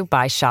brought to you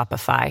by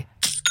Shopify.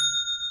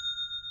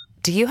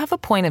 Do you have a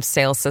point of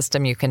sale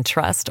system you can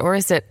trust, or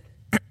is it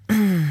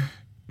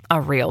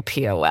a real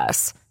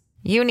POS?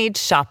 You need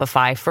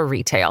Shopify for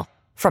retail.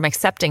 From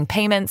accepting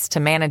payments to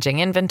managing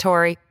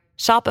inventory,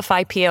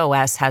 Shopify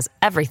POS has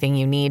everything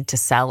you need to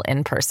sell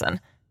in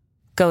person.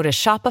 Go to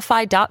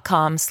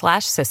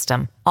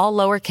shopify.com/system, all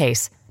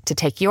lowercase, to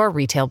take your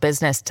retail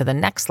business to the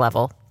next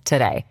level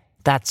today.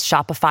 That's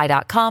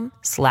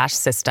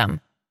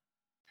shopify.com/system.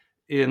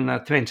 In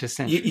 20th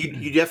century.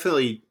 You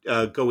definitely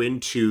go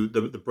into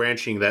the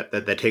branching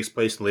that takes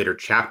place in later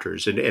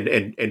chapters,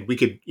 and we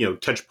could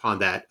touch upon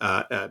that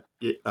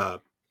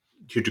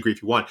to a degree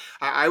if you want.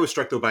 I was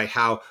struck though by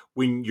how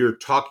when you're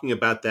talking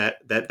about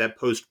that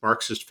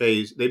post-Marxist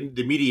phase, the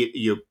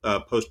immediate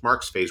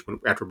post-Marx phase,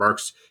 after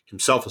Marx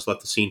himself has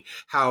left the scene,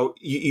 how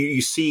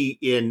you see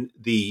in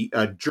the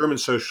German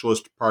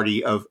Socialist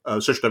Party of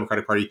Social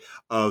Democratic Party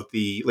of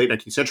the late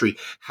 19th century,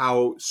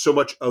 how so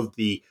much of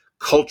the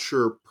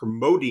culture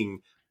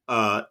promoting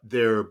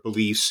their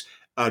beliefs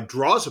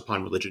draws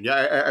upon religion.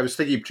 Yeah, I was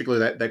thinking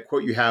particularly that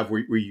quote you have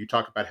where you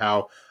talk about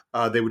how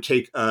they would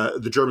take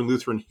the German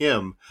Lutheran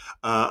hymn,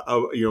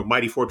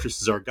 "Mighty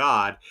Fortress is Our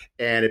God,"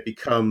 and it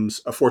becomes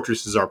 "A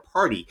Fortress is Our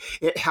Party."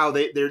 How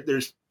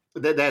there's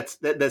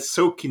that's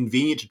so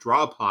convenient to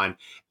draw upon,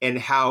 and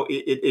how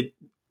it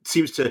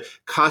seems to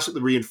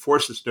constantly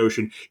reinforce this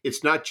notion.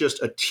 It's not just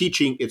a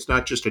teaching, it's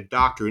not just a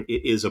doctrine,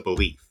 it is a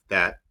belief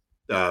that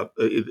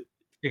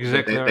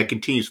Exactly. That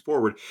continues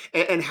forward,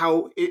 and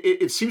how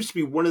it seems to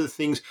be one of the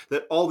things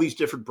that all these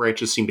different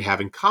branches seem to have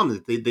in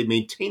common, that they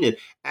maintain it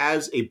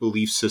as a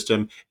belief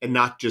system and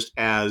not just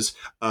as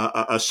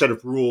a set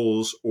of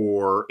rules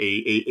or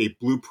a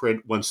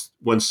blueprint once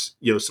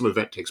some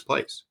event takes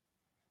place.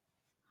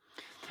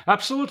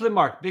 Absolutely,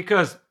 Mark,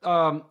 because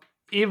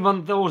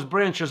even those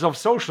branches of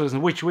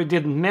socialism, which we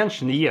didn't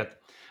mention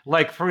yet,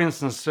 like, for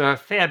instance,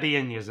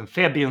 Fabianism,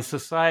 Fabian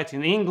society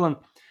in England,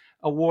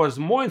 was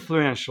more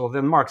influential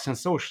than Marxian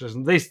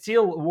socialism. They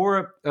still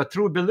were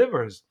true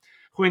believers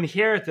who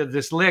inherited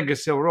this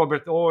legacy of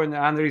Robert Owen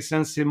and Henri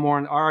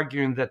Saint-Simon,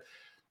 arguing that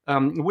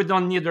we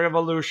don't need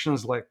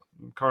revolutions like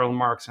Karl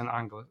Marx and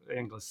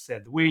Engels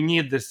said. We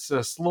need this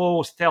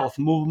slow stealth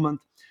movement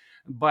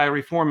by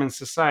reforming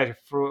society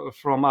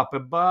from up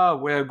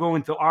above. We're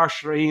going to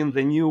usher in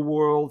the new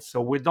world,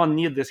 so we don't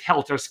need this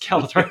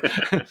helter-skelter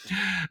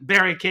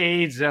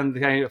barricades and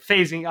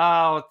phasing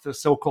out the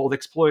so-called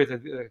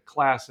exploited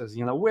classes.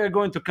 We're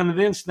going to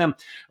convince them,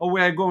 or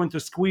we're going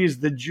to squeeze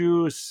the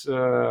juice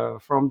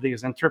from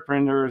these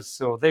entrepreneurs,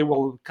 so they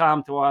will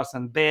come to us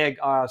and beg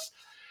us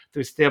to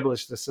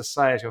establish the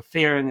society of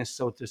fairness,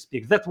 so to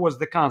speak. That was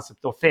the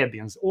concept of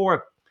Fabians.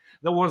 Or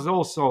there was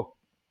also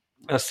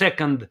a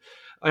second,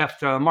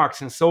 after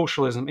Marxian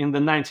socialism in the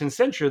 19th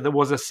century, there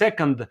was a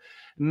second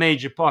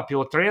major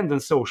popular trend in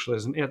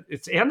socialism.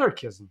 It's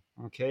anarchism.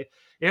 Okay,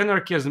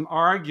 anarchism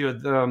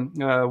argued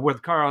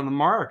with Karl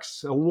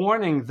Marx,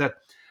 warning that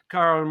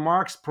Karl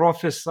Marx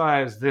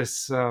prophesied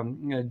this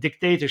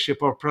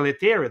dictatorship of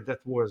proletariat. That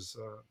was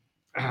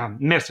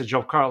message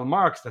of Karl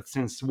Marx, that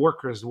since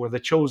workers were the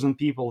chosen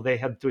people, they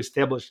had to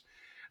establish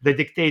the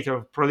dictator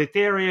of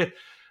proletariat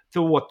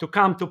to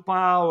come to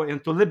power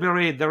and to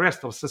liberate the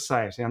rest of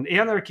society. And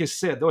anarchists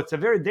said, it's a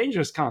very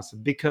dangerous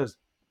concept, because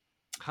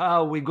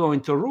how are we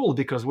going to rule?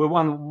 Because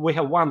we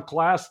have one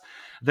class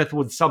that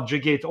would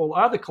subjugate all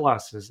other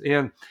classes.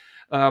 And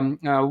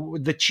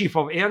the chief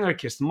of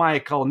anarchists,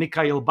 Mikhail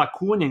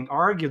Bakunin,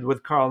 argued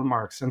with Karl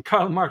Marx, and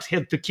Karl Marx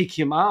had to kick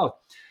him out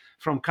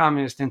from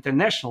Communist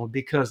International,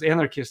 because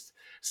anarchists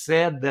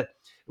said that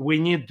we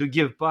need to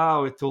give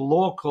power to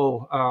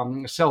local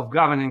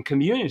self-governing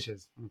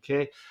communities.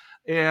 Okay.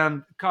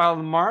 And Karl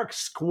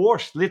Marx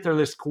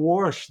literally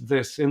squashed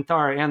this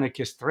entire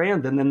anarchist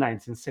trend in the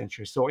 19th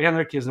century. So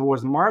anarchism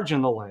was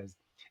marginalized.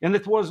 And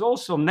it was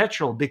also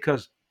natural,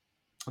 because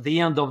the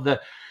end of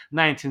the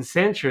 19th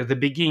century, the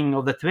beginning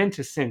of the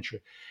 20th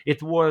century,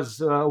 it was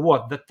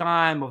the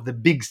time of the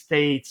big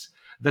states,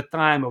 the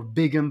time of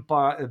big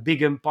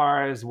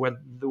empires,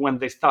 when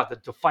they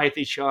started to fight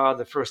each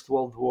other, the First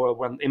World War,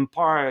 when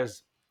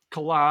empires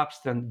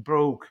collapsed and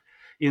broke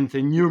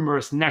into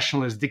numerous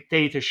nationalist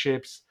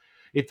dictatorships.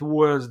 It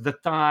was the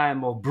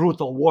time of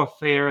brutal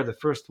warfare, the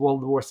First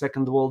World War,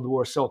 Second World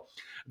War. So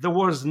there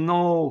was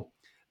not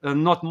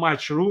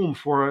much room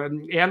for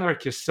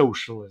anarchist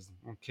socialism,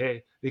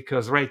 okay?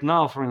 Because right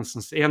now, for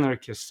instance,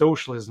 anarchist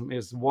socialism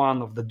is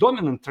one of the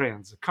dominant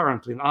trends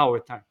currently in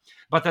our time.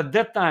 But at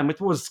that time, it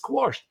was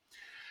squashed,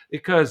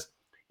 because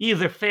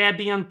either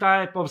Fabian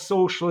type of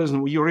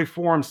socialism, you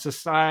reform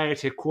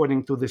society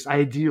according to this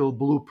ideal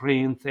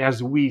blueprint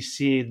as we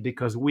see it,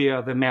 because we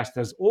are the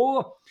masters,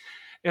 or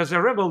as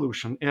a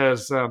revolution,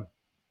 as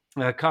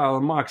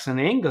Karl Marx and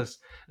Engels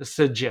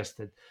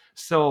suggested.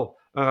 So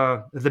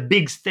the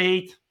big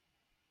state,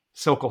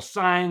 so-called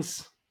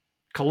science,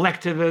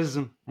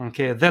 collectivism,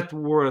 okay, that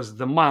was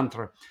the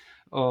mantra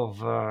of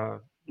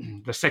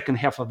the second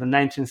half of the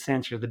 19th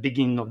century, the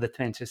beginning of the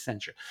 20th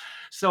century.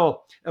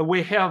 So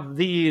we have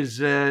these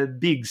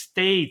big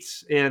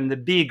states and the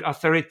big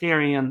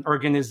authoritarian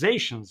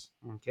organizations,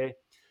 okay,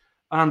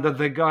 under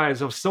the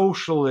guise of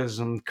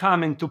socialism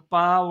coming to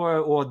power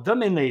or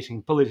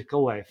dominating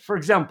political life. For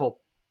example,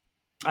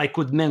 I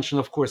could mention,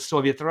 of course,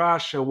 Soviet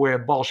Russia, where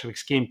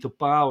Bolsheviks came to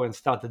power and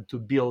started to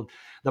build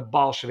the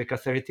Bolshevik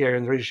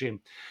authoritarian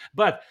regime.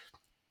 But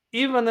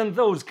even in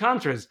those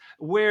countries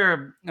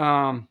where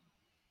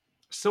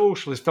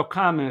socialists or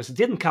communists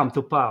didn't come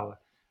to power,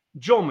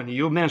 Germany,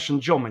 you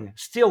mentioned Germany,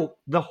 still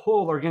the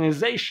whole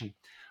organization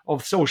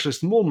of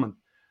socialist movement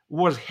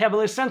was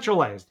heavily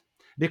centralized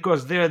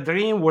because their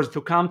dream was to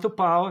come to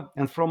power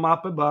and from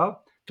up above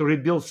to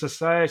rebuild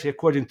society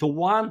according to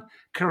one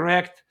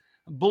correct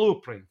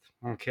blueprint.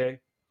 Okay,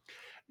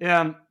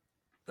 and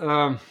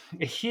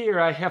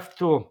here I have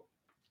to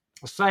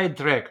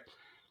sidetrack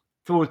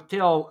to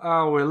tell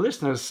our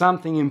listeners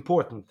something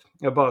important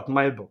about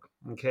my book.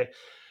 Okay,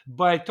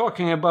 by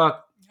talking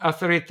about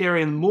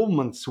authoritarian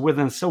movements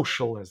within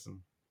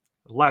socialism,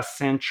 last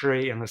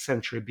century and the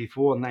century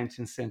before,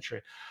 19th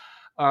century,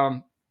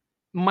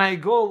 my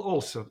goal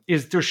also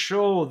is to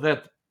show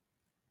that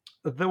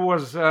there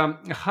was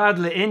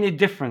hardly any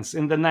difference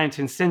in the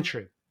 19th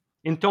century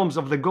in terms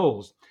of the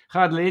goals.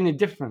 Hardly any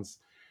difference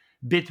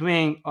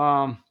between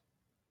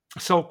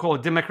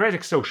so-called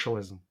democratic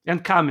socialism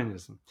and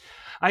communism.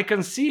 I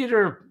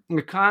consider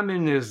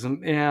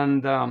communism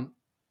and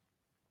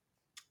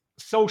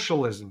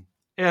socialism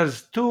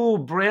as two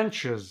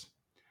branches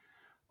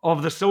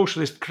of the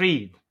socialist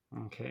creed.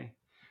 Okay,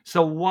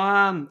 so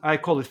one, I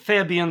call it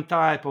Fabian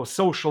type or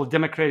social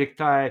democratic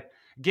type,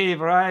 gave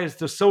rise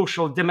to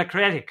social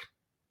democratic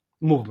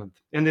movement.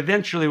 And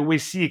eventually we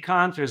see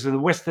countries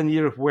in Western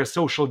Europe where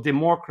social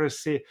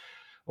democracy,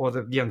 or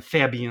again,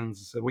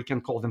 Fabians, we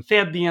can call them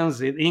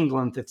Fabians. In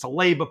England, it's a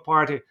Labour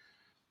Party.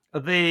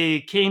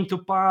 They came to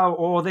power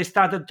or they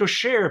started to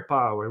share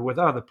power with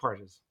other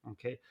parties.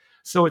 Okay,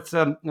 so it's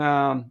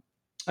a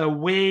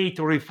way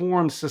to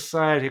reform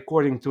society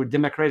according to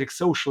democratic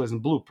socialism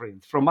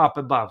blueprint from up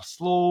above,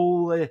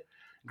 slowly,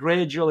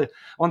 gradually.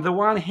 On the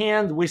one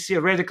hand, we see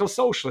radical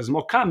socialism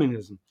or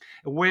communism,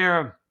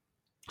 where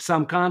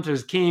some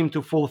countries came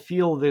to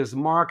fulfill this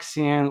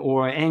Marxian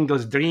or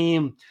Engels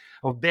dream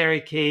of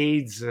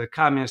barricades,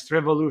 communist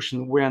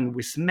revolution, when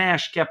we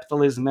smash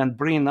capitalism and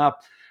bring up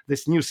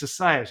this new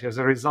society as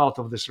a result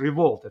of this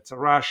revolt. It's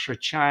Russia,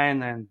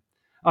 China, and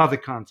other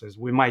countries.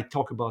 We might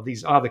talk about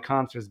these other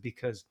countries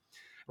because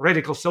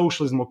radical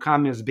socialism or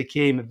communism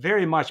became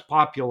very much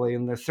popular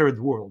in the third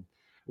world,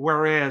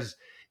 whereas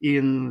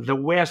in the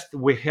West,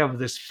 we have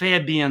this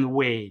Fabian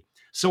way,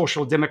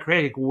 social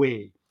democratic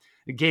way,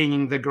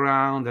 gaining the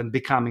ground and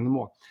becoming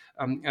more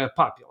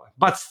popular.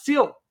 But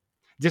still,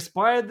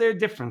 despite their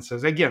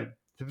differences, again,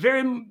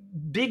 very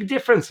big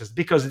differences,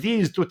 because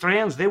these two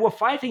trends, they were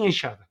fighting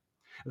each other.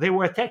 They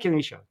were attacking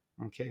each other,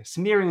 okay,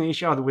 smearing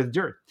each other with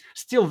dirt.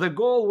 Still, the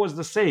goal was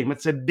the same.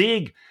 It's a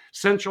big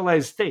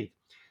centralized state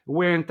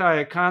where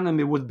entire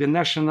economy would be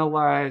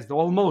nationalized,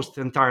 almost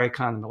entire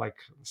economy, like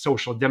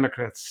social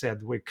democrats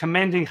said, where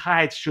commanding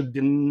heights should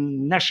be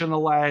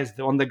nationalized.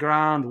 On the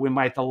ground, we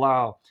might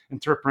allow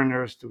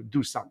entrepreneurs to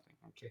do something,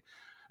 okay,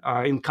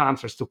 in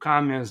contrast to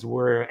communism,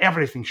 where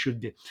everything should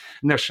be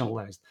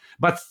nationalized.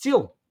 But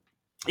still,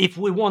 if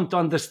we want to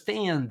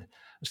understand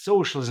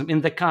socialism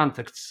in the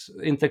context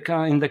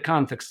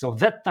of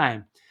that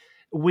time,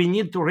 we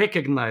need to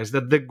recognize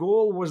that the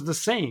goal was the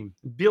same: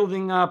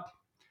 building up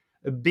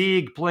a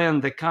big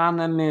planned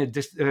economy,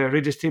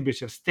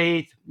 redistributive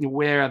state,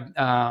 where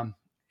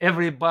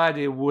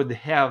everybody would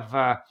have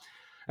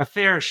a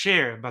fair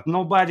share, but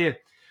nobody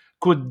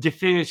could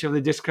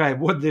definitively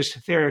describe what this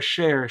fair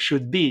share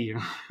should be.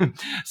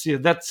 See,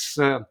 that's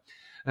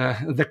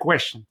the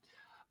question.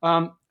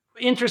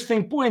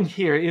 Interesting point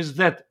here is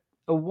that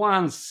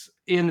once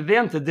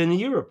invented in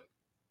Europe,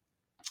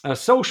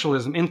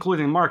 socialism,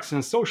 including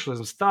Marxian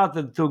socialism,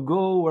 started to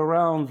go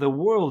around the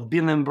world,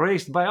 being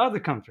embraced by other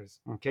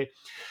countries. Okay,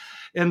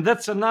 and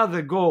that's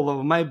another goal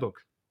of my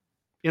book.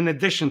 In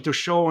addition to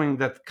showing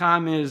that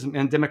communism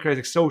and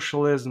democratic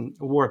socialism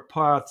were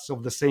parts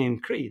of the same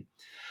creed,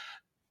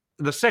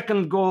 the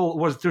second goal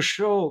was to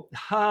show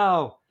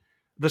how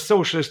the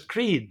socialist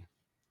creed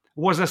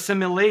was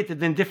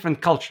assimilated in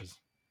different cultures,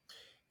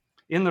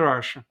 in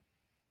Russia,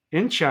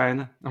 in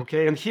China,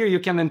 okay, and here you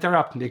can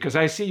interrupt me because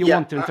I see you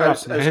want to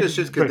interrupt me.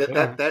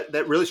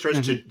 That really starts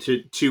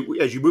to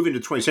as you move into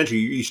the 20th century,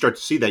 you start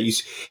to see that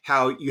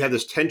how you have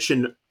this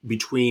tension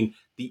between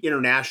the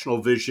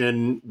international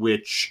vision,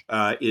 which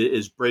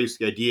is based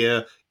the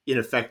idea, in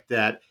effect,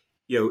 that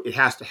it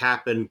has to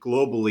happen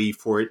globally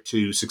for it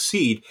to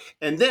succeed,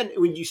 and then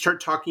when you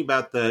start talking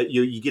about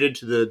you get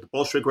into the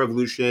Bolshevik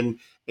Revolution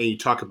and you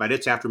talk about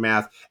its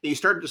aftermath, and you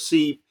start to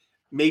see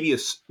maybe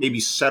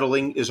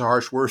settling is a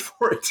harsh word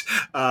for it,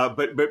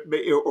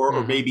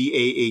 or maybe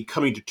a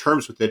coming to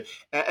terms with it,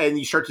 and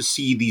you start to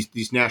see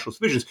these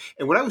nationalist visions.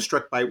 And what I was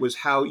struck by was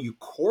how you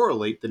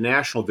correlate the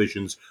national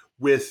visions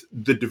with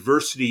the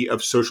diversity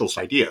of socialist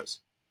ideas.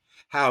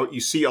 How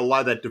you see a lot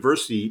of that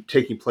diversity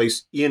taking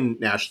place in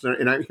national,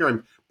 and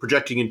I'm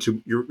projecting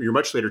into your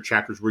much later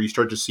chapters where you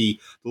start to see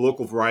the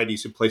local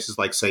varieties in places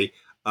like, say,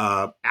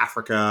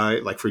 Africa,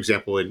 like for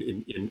example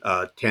in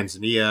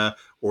Tanzania,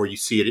 or you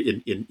see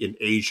it in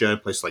Asia,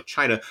 places like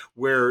China,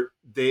 where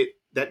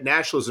that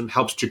nationalism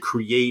helps to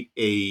create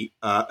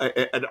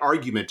an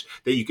argument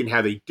that you can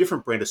have a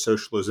different brand of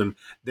socialism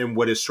than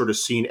what is sort of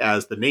seen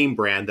as the name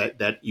brand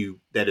that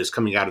is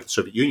coming out of the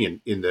Soviet Union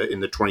in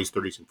the 20s,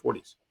 30s, and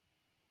 40s.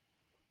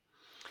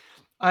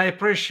 I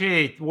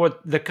appreciate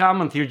the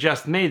comment you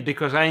just made,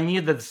 because I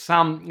needed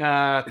some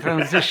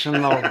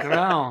transitional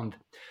ground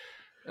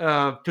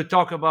to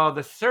talk about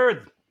the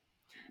third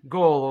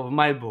goal of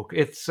my book.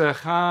 It's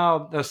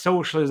how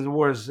socialism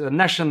was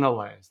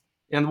nationalized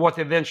and what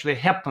eventually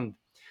happened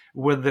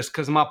with this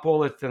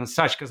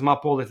such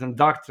cosmopolitan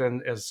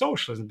doctrine as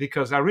socialism.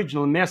 Because the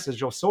original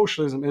message of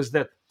socialism is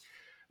that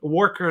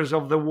workers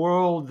of the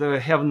world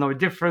have no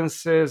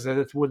differences, and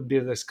it would be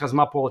this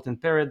cosmopolitan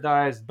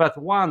paradise. But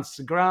once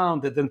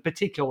grounded in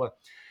particular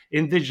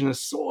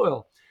indigenous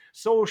soil,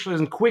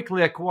 socialism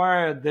quickly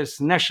acquired this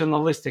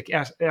nationalistic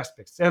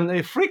aspects,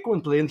 and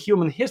frequently in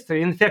human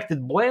history, in fact,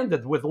 it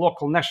blended with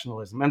local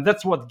nationalism, and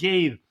that's what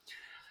gave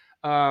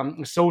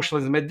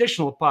socialism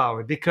additional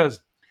power, because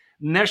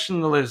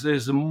nationalism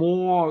is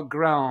more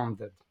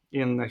grounded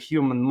in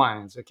human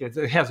minds. Okay,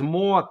 it has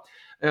more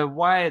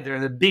wider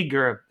and a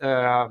bigger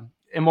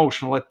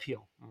emotional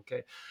appeal.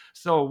 Okay,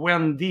 so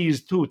when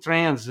these two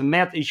trends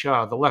met each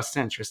other last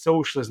century,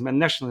 socialism and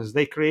nationalism,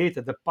 they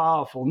created a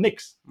powerful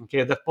mix.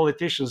 Okay, that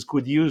politicians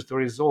could use to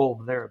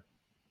resolve their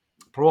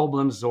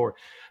problems or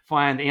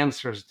find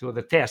answers to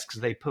the tasks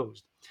they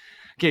posed.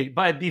 Okay,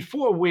 but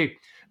before we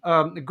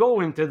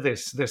go into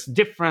this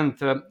different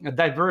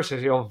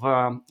diversity of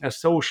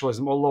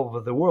socialism all over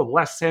the world,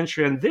 last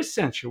century and this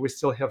century, we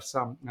still have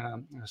some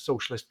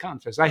socialist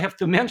countries. I have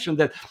to mention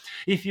that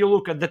if you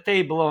look at the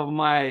table of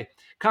my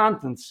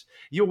contents,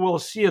 you will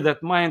see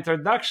that my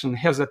introduction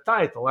has a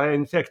title. I,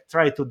 in fact,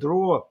 try to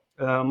draw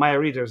my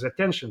readers'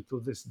 attention to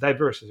this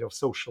diversity of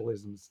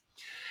socialisms.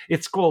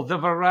 It's called The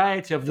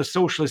Variety of the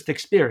Socialist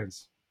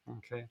Experience.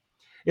 Okay,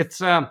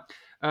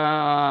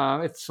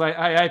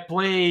 I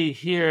play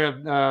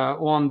here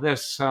on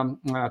this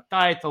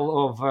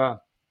title of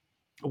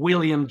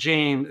William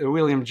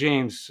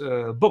James'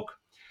 book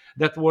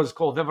that was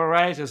called The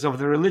Varieties of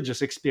the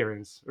Religious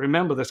Experience.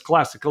 Remember this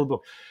classical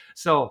book.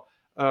 So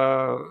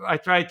I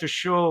try to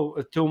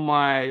show to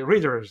my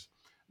readers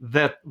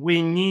that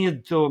we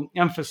need to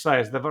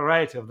emphasize the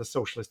variety of the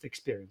socialist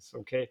experience.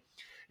 Okay.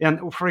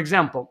 And for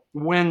example,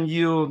 when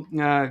you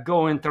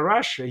go into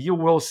Russia, you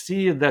will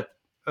see that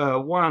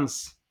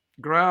once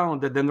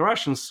grounded in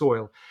Russian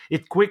soil,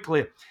 it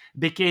quickly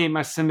became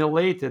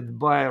assimilated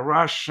by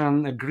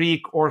Russian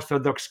Greek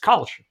Orthodox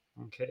culture.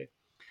 Okay,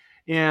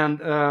 and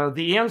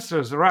the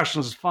answers the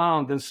Russians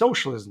found in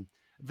socialism,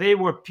 they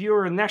were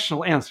pure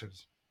national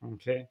answers.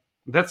 Okay,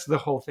 that's the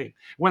whole thing.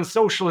 When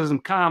socialism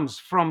comes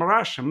from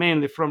Russia,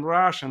 mainly from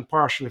Russia and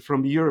partially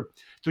from Europe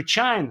to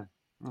China,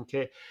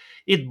 okay,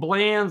 it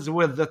blends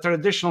with the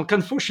traditional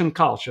Confucian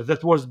culture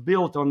that was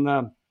built on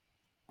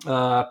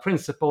the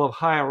principle of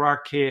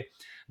hierarchy,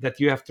 that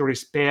you have to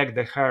respect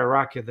the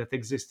hierarchy that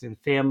exists in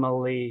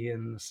family,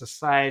 in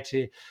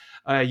society.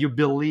 You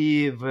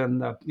believe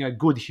in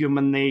good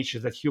human nature,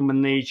 that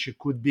human nature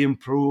could be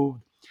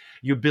improved.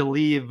 You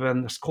believe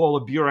in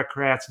scholar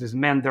bureaucrats, these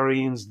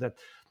mandarins that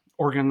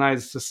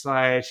organize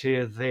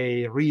society.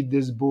 They read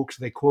these books,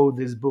 they quote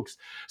these books.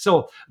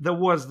 So there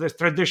was this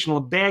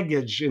traditional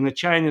baggage in the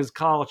Chinese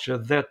culture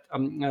that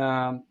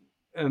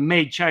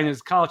made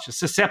Chinese culture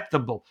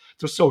susceptible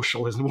to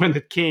socialism when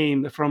it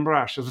came from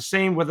Russia. The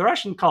same with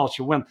Russian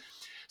culture. When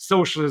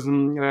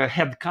socialism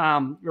had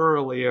come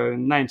earlier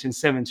in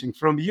 1917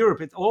 from Europe,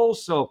 it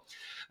also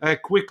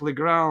quickly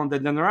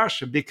grounded in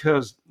Russia,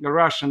 because the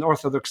Russian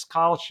Orthodox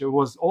culture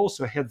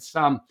also had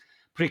some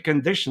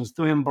preconditions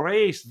to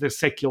embrace the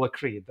secular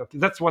creed. Okay,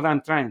 that's what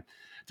I'm trying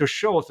to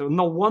show. So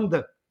no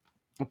wonder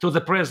to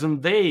the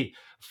present day,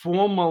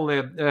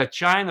 formally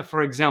China,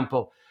 for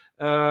example,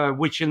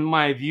 which in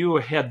my view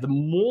had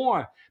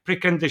more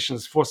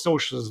preconditions for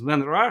socialism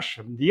than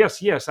Russia.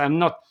 Yes, I'm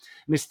not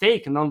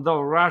mistaken.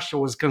 Although Russia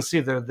was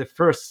considered the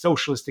first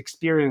socialist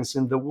experience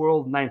in the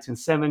world,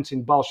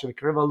 1917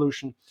 Bolshevik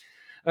Revolution,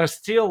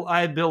 still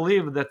I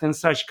believe that in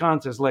such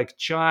countries like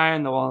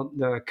China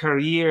or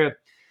Korea,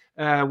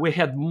 we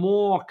had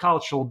more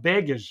cultural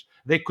baggage.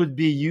 They could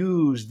be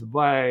used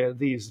by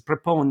these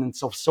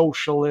proponents of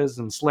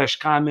socialism /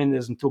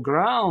 communism to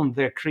ground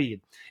their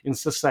creed in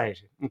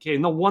society. Okay,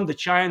 no wonder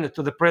China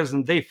to the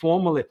present day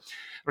formally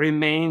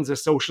remains a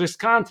socialist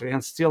country,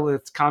 and still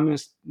its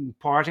Communist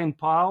Party in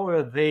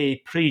power.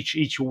 They preach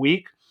each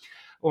week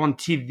on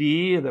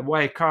TV,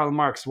 why Karl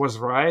Marx was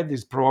right,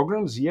 these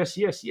programs. Yes.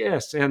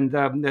 And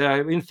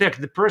in fact,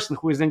 the person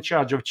who is in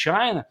charge of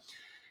China,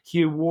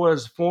 he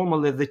was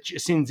formerly the Xi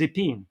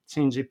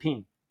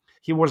Jinping.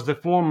 He was the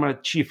former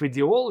chief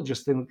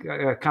ideologist in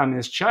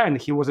communist China.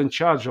 He was in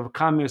charge of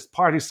Communist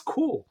Party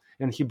school,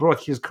 and he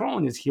brought his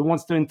cronies. He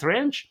wants to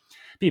entrench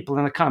people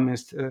in the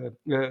communist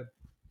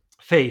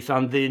faith,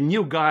 and the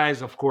new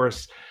guys, of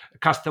course,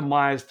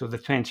 customized to the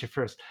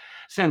 21st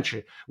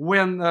century.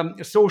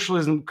 When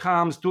socialism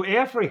comes to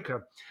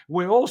Africa,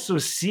 we also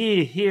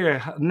see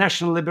here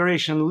national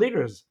liberation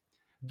leaders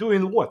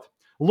doing what?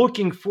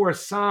 Looking for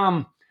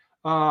some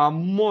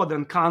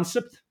modern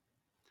concept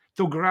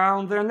to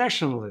ground their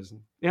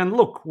nationalism. And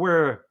look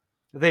where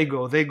they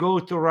go. They go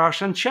to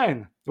Russia and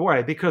China.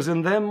 Why? Because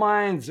in their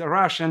minds,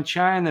 Russia and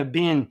China,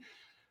 being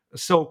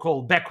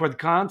so-called backward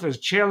countries,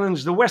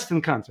 challenge the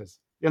Western countries.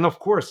 And of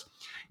course,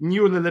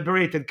 newly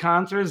liberated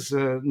countries,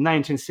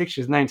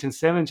 1960s,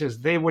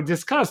 1970s, they were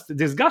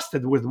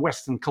disgusted with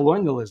Western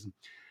colonialism.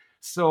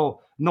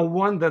 So no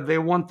wonder they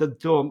wanted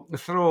to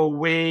throw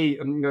away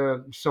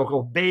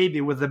so-called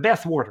baby with the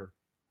bathwater.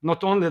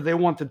 Not only they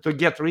wanted to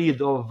get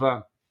rid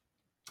of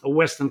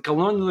Western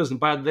colonialism,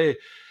 but they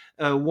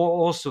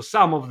also,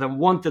 some of them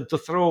wanted to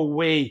throw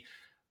away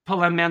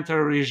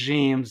parliamentary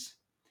regimes,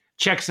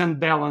 checks and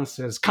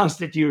balances,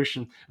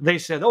 constitution. They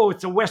said, oh,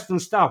 it's a Western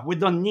stuff. We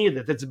don't need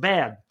it. It's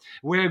bad.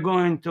 We're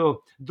going to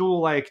do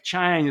like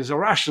Chinese or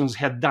Russians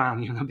had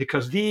done,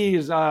 because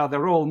these are the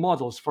role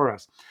models for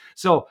us.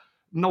 So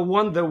no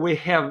wonder we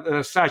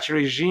have such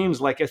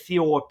regimes like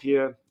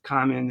Ethiopia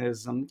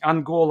communism,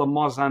 Angola,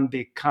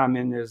 Mozambique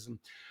communism,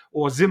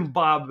 or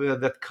Zimbabwe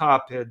that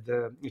copied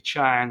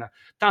China,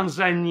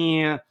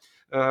 Tanzania,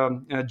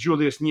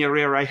 Julius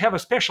Nyerere. I have a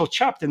special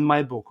chapter in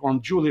my book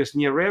on Julius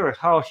Nyerere,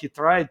 how he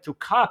tried to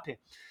copy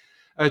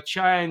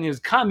Chinese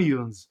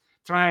communes,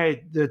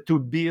 tried to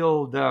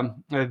build a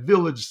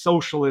village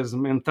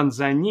socialism in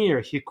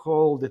Tanzania. He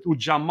called it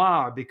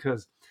Ujamaa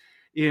because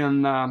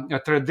in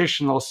a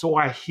traditional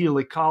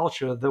Swahili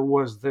culture, there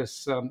was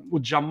this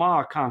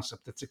Ujamaa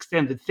concept, it's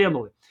extended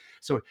family.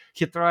 So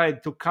he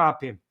tried to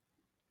copy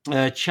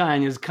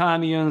Chinese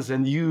communes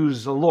and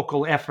use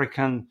local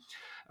African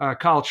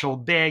cultural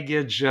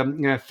baggage,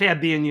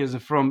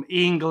 Fabianism from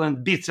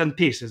England, bits and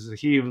pieces.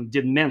 He even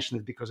didn't mention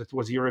it because it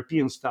was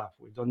European stuff.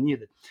 We don't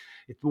need it.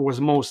 It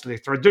was mostly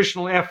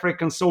traditional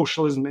African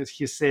socialism, as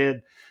he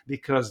said,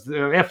 because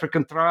the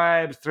African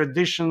tribes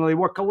traditionally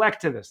were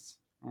collectivists.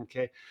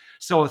 Okay,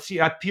 so he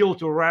appealed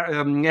to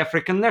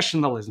African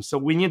nationalism. So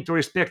we need to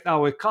respect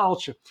our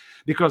culture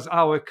because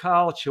our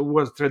culture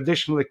was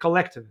traditionally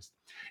collectivist.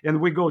 And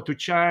we go to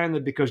China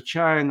because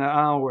China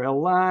our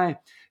ally,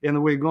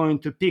 and we're going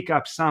to pick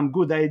up some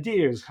good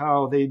ideas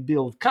how they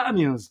build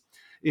communes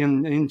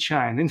in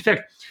China. In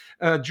fact,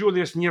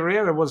 Julius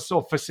Nyerere was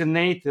so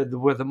fascinated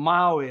with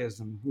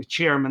Maoism,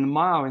 Chairman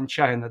Mao in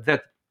China,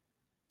 that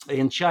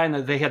in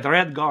China they had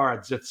Red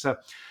Guards. It's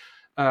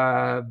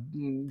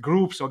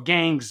groups or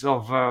gangs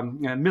of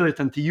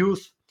militant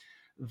youth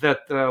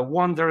that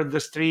wandered the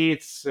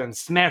streets and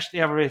smashed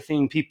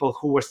everything, people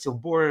who were still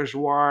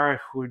bourgeois,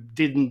 who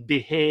didn't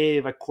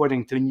behave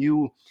according to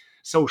new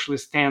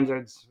socialist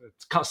standards,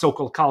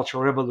 so-called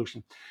cultural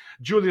revolution.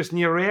 Julius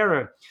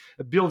Nyerere,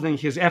 building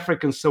his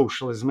African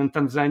socialism in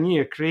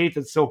Tanzania,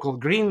 created so-called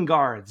Green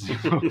Guards,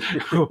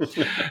 who,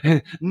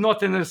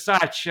 not in a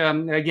such,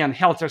 again,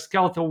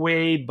 helter-skelter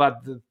way, but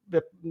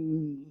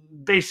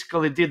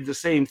basically did the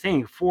same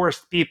thing,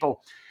 forced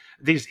people,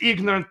 these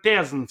ignorant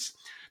peasants,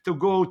 to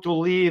go to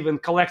live in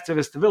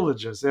collectivist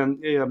villages.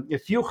 And a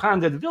few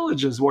hundred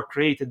villages were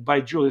created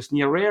by Julius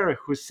Nyerere,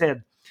 who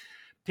said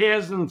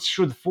peasants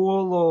should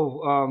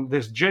follow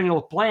this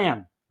general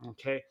plan.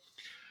 Okay,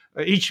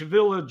 each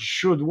village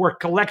should work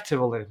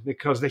collectively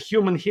because the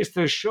human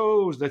history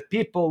shows that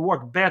people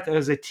work better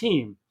as a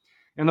team.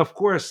 And of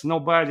course,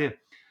 nobody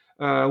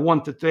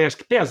wanted to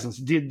ask peasants,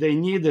 did they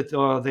need it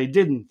or they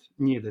didn't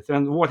need it?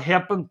 And what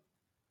happened?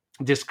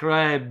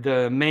 Described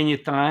many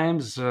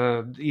times.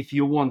 If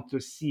you want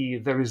to see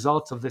the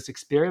results of this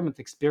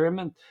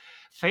experiment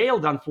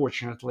failed,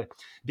 unfortunately,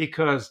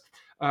 because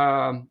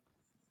the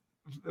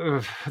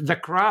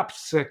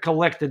crops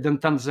collected in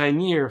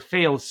Tanzania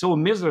failed so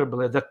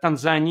miserably that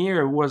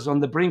Tanzania was on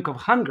the brink of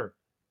hunger.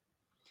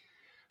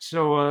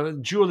 So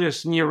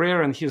Julius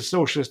Nyerere and his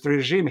socialist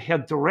regime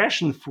had to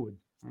ration food.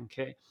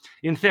 Okay,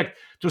 in fact,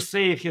 to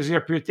save his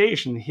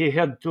reputation, he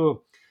had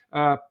to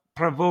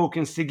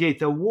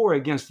instigate a war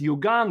against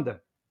Uganda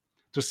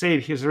to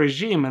save his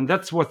regime. And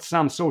that's what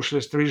some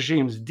socialist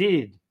regimes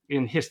did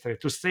in history.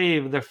 To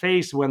save their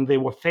face when they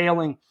were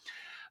failing,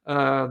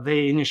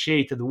 they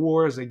initiated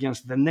wars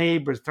against the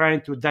neighbors,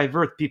 trying to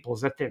divert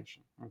people's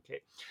attention.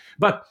 Okay,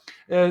 but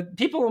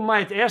people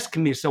might ask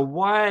me, so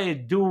why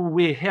do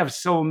we have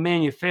so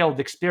many failed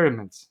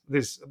experiments,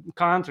 these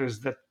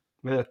countries that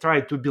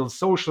try to build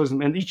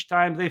socialism and each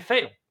time they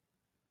fail?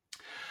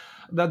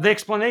 The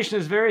explanation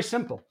is very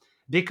simple.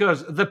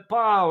 Because the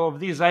power of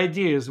these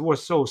ideas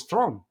was so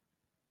strong.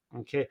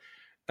 Okay,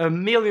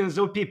 millions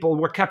of people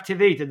were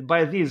captivated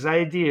by these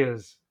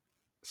ideas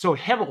so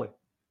heavily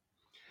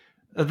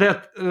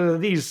that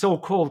these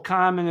so-called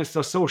communists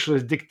or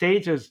socialist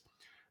dictators,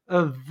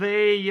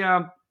 they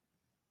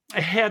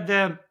had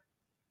a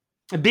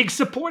big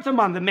support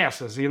among the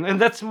masses.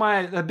 And that's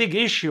a big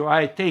issue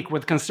I take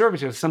with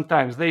conservatives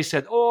sometimes. They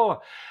said,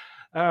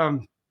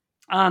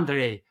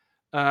 Andrei,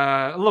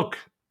 look,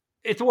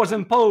 it was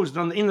imposed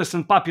on the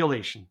innocent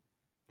population.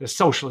 The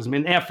socialism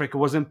in Africa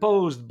was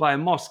imposed by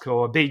Moscow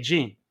or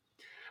Beijing.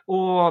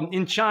 Or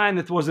in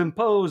China, it was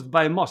imposed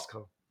by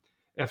Moscow.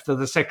 After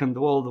the Second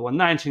World War,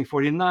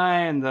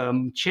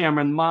 1949,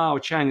 Chairman Mao,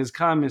 Chinese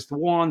Communist,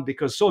 won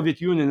because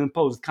Soviet Union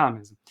imposed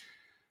communism.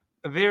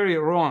 Very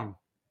wrong.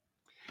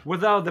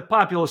 Without the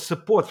popular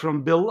support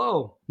from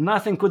below,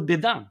 nothing could be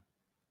done.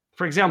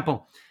 For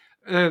example,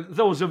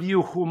 those of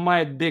you who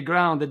might be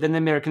grounded in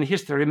American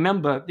history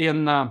remember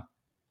in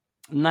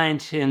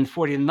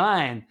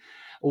 1949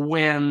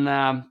 when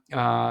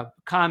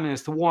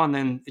communists won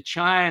in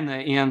China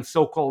and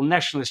so-called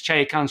nationalists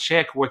Chiang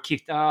Kai-shek were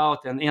kicked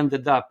out and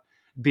ended up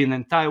being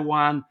in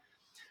Taiwan.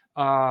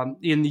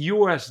 In the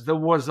U.S., there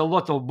was a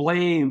lot of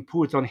blame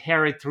put on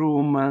Harry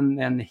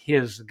Truman and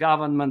his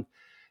government,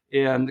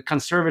 and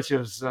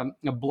conservatives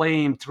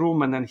blamed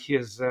Truman and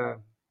his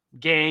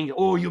gang.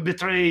 Oh, you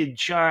betrayed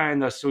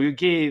China, so you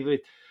gave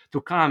it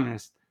to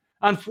communists.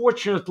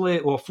 Unfortunately,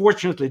 or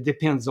fortunately,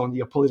 depends on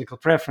your political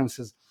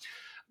preferences,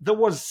 there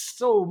was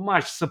so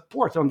much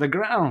support on the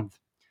ground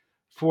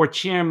for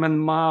Chairman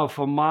Mao,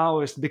 for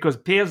Maoists, because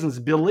peasants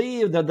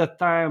believed at that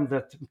time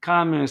that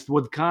communists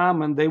would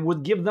come and they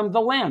would give them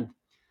the land.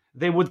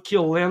 They would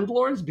kill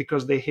landlords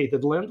because they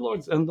hated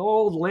landlords, and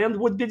all land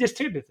would be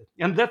distributed.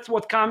 And that's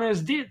what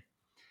communists did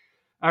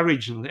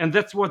originally. And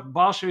that's what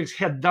Bolsheviks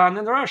had done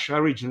in Russia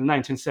originally in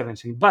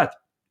 1917. But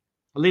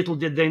little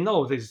did they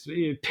know, these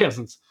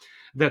peasants,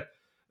 that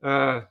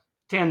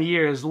 10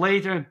 years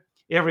later,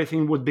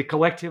 everything would be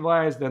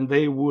collectivized and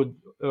they would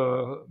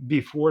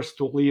be forced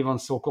to live on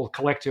so-called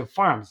collective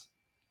farms.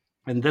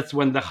 And that's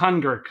when the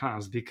hunger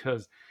comes,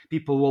 because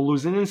people were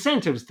losing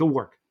incentives to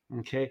work.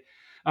 Okay.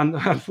 And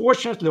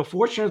unfortunately, or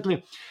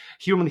fortunately,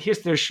 human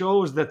history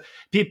shows that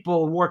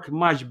people work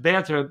much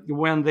better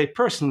when they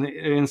personally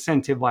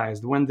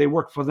incentivized, when they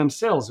work for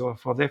themselves or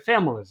for their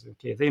families.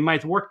 Okay. They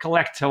might work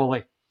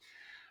collectively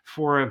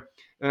for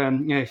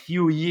a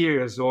few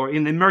years or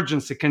in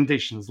emergency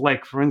conditions.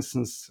 Like, for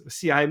instance,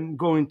 see, I'm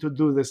going to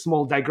do the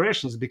small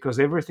digressions because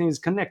everything is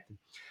connected.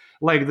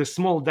 Like the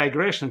small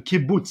digression,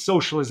 kibbutz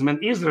socialism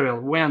in Israel,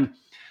 when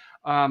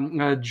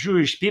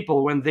Jewish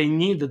people, when they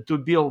needed to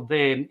build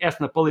the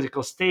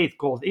ethno-political state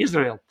called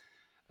Israel,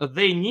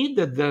 they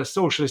needed the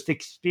socialist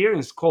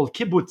experience called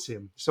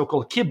kibbutzim,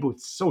 so-called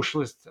kibbutz,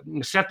 socialist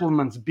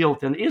settlements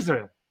built in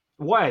Israel.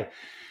 Why?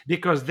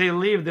 Because they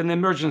lived in an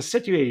emergency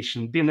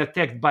situation, being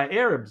attacked by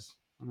Arabs.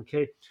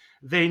 Okay,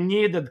 they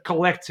needed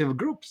collective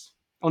groups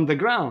on the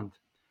ground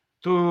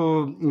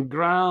to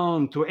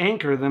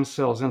anchor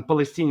themselves in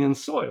Palestinian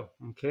soil.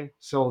 Okay,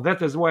 so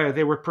that is why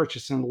they were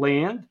purchasing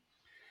land.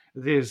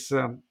 These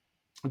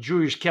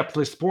Jewish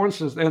capitalist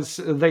sponsors, and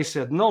they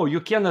said, no, you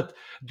cannot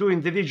do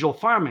individual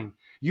farming.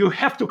 You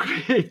have to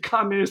create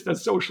communist and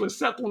socialist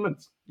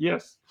settlements.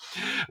 Yes.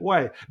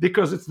 Why?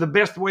 Because it's the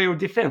best way of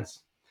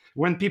defense.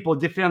 When people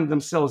defend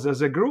themselves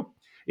as a group,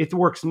 it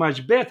works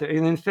much better.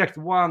 And in fact,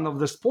 one of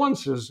the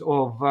sponsors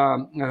of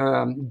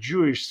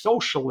Jewish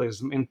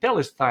socialism in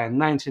Palestine,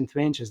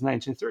 1920s,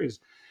 1930s,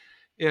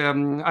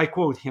 I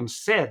quote him,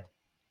 said,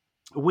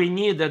 we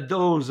need a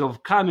dose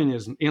of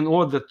communism in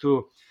order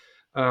to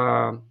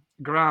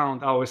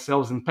ground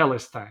ourselves in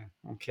Palestine.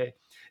 Okay,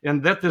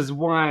 and that is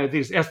why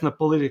these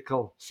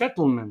ethno-political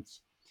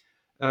settlements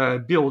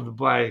built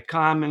by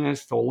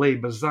communists or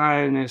labor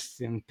Zionists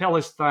in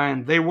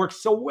Palestine, they worked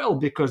so well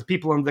because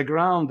people on the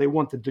ground, they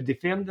wanted to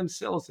defend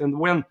themselves. And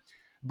when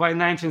by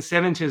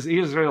 1970s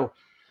Israel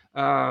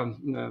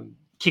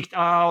kicked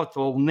out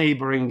all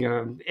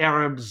neighboring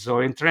Arabs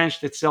or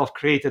entrenched itself,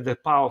 created a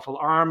powerful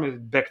army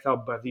backed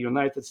up by the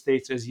United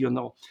States, as you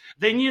know,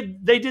 they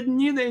didn't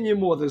need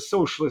anymore the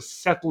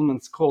socialist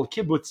settlements called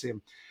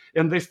kibbutzim,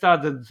 and they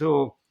started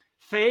to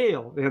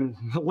fail. And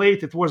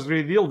late it was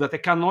revealed that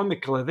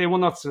economically they were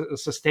not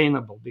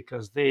sustainable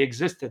because they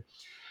existed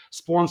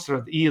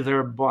sponsored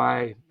either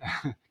by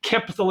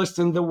capitalists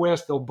in the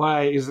West or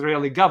by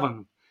Israeli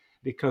government,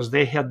 because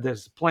they had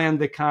this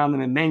planned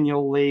economy,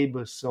 manual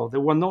labor, so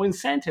there were no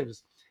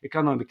incentives,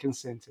 economic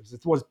incentives.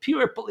 It was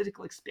pure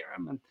political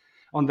experiment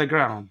on the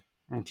ground.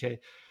 Okay.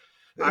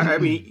 I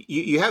mean,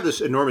 you have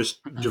this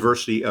enormous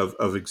diversity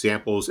of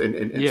examples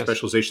and yes,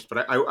 specializations,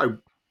 but I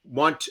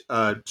want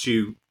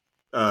to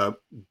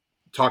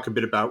talk a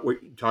bit about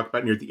what you talk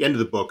about near the end of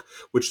the book,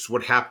 which is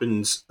what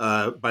happens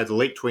by the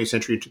late 20th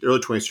century into the early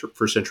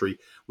 21st century,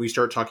 when you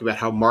start talking about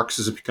how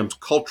Marxism becomes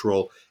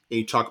cultural, and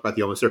you talk about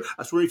the elements there.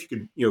 I was wondering if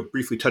you could,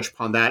 briefly touch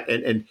upon that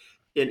and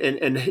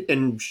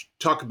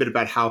talk a bit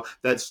about how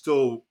that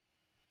still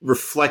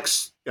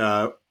reflects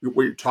what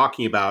you're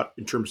talking about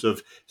in terms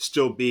of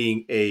still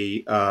being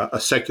a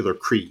secular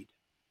creed.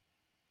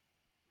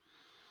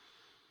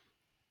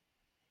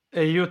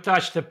 You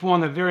touched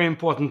upon a very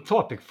important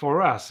topic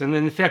for us. And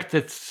in fact,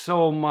 it's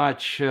so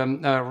much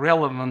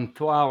relevant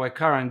to our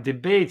current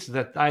debates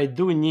that I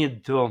do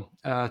need to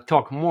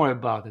talk more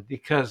about it.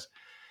 Because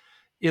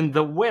in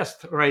the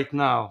West right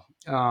now,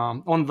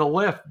 on the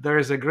left, there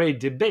is a great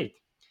debate.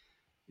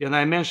 And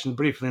I mentioned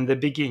briefly in the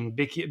beginning,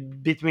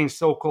 between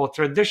so-called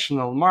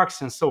traditional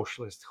Marxian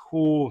socialists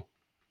who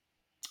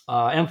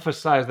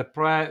emphasize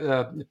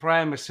the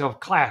primacy of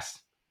class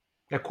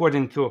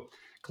according to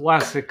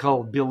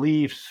classical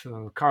beliefs,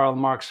 Karl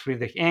Marx,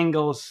 Friedrich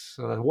Engels,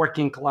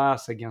 working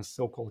class against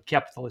so-called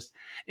capitalists,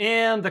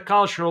 and the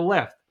cultural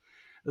left.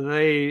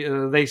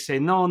 They say,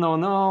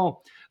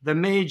 no. The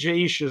major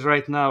issues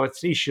right now,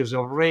 it's issues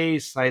of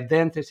race,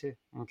 identity.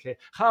 Okay,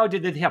 how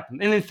did it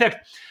happen? And in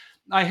fact,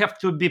 I have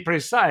to be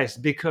precise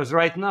because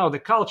right now the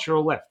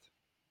cultural left,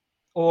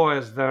 or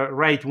as the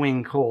right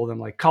wing call them,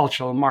 like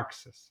cultural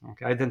Marxists,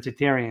 okay,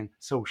 identitarian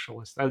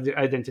socialists,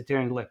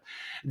 identitarian left,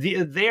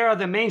 they are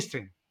the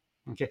mainstream.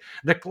 Okay,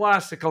 the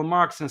classical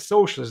Marxian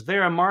socialists, they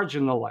are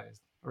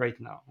marginalized right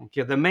now.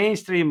 Okay, the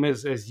mainstream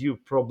is, as you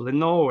probably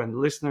know, and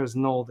listeners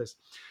know this,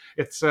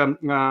 it's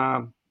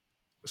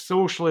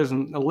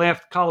socialism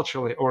left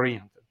culturally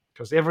oriented,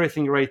 because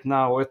everything right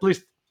now, or at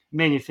least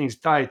many things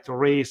tied to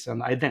race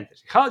and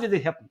identity. How did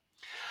it happen?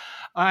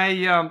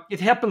 It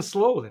happened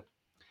slowly.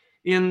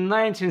 In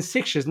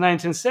 1960s,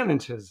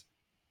 1970s,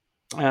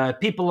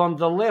 people on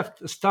the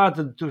left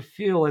started to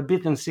feel a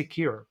bit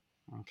insecure.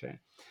 Okay,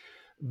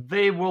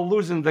 they were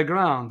losing the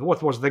ground.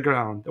 What was the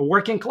ground? The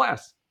working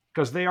class,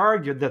 because they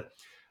argued that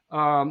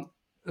a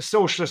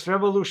socialist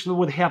revolution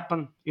would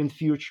happen in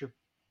future,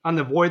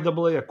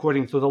 unavoidably,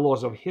 according to the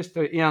laws of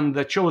history, and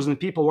the chosen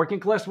people, working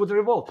class, would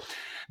revolt.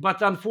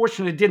 But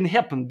unfortunately, it didn't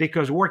happen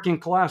because working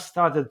class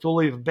started to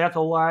live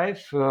better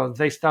life.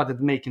 They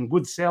started making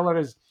good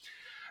salaries.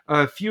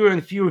 Fewer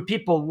and fewer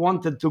people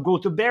wanted to go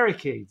to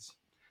barricades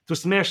to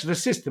smash the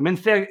system. In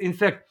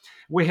fact,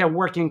 we have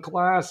working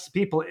class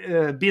people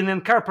being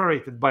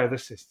incorporated by the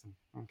system,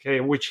 okay,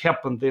 which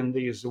happened in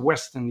these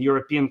Western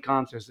European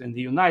countries, in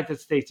the United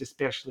States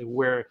especially,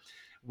 where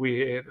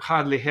we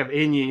hardly have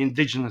any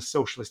indigenous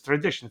socialist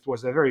tradition. It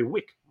was a very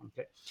weak.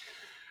 Okay,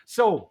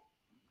 so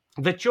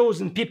the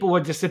chosen people were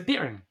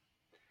disappearing,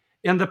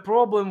 and the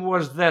problem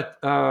was that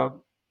a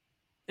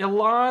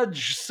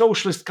large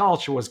socialist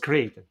culture was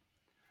created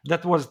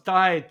that was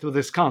tied to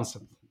this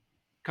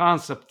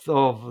concept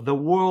of the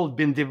world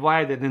being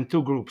divided in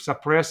two groups,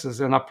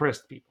 oppressors and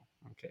oppressed people.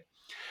 Okay,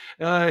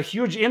 a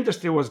huge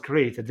industry was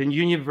created in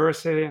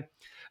university,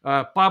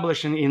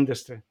 publishing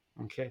industry.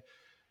 Okay,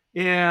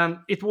 and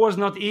it was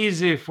not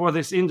easy for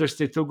this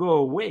industry to go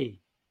away.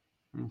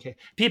 Okay,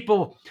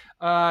 people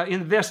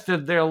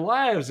invested their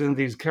lives in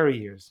these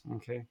careers.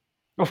 Okay,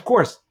 of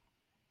course,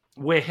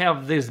 we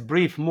have this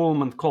brief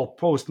movement called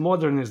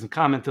postmodernism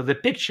come into the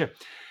picture,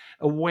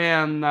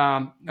 when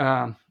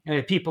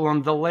people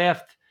on the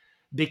left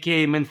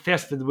became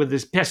infested with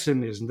this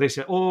pessimism. They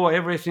said, oh,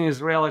 everything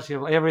is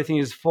relative, everything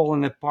is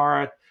falling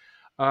apart,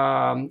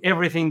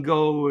 everything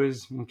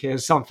goes, okay,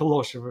 as some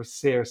philosophers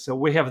say. So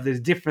we have these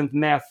different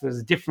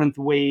methods, different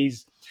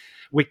ways.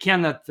 We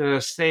cannot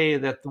say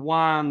that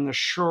one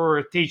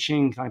sure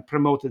teaching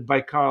promoted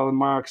by Karl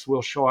Marx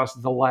will show us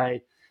the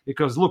light,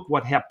 because look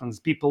what happens.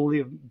 People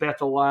live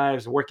better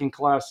lives, working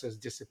class is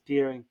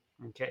disappearing,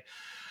 okay?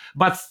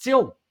 But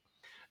still,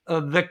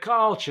 the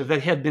culture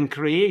that had been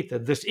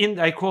created,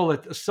 I call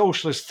it a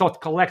socialist thought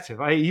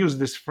collective. I use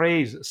this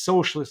phrase,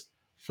 socialist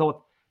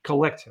thought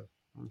collective.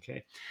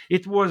 Okay,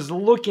 it was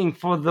looking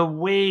for the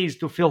ways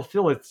to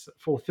fulfill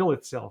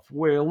itself,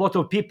 where a lot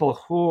of people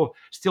who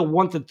still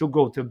wanted to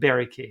go to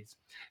barricades.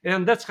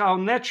 And that's how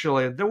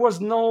naturally there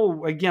was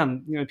no,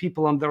 again,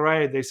 people on the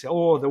right, they say,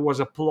 oh, there was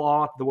a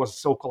plot, there was a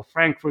so-called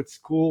Frankfurt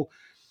School,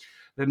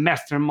 the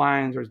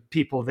mastermind or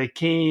people, they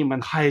came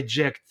and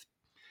hijacked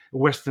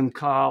Western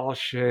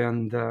culture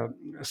and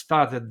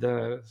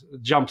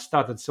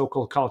jump-started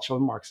so-called cultural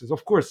Marxism.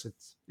 Of course,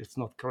 it's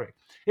not correct.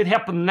 It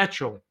happened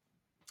naturally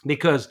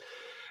because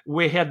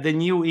we had the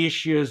new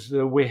issues.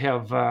 We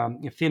have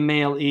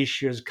female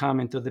issues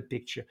coming to the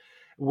picture.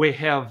 We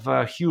have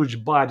a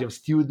huge body of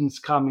students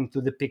coming to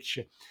the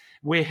picture.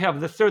 We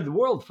have the third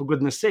world, for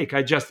goodness sake.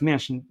 I just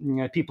mentioned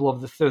people of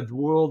the third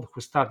world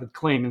who started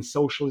claiming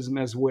socialism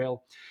as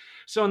well.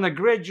 So on a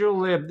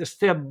gradual,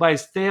 step by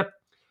step,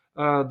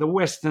 the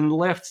Western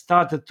left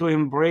started to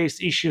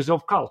embrace issues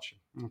of culture.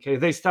 Okay,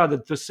 they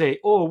started to say,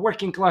 oh,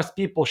 working class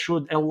people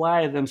should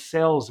ally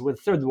themselves with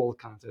third world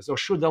countries, or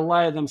should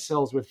ally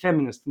themselves with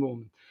feminist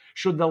movement,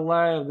 should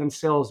ally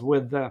themselves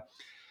with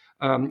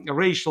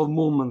racial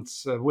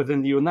movements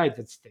within the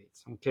United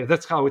States. Okay,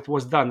 that's how it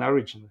was done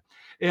originally.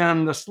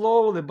 And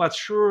slowly but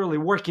surely,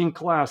 working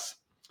class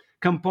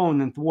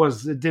component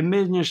was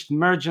diminished,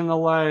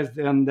 marginalized,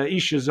 and the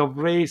issues of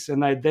race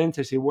and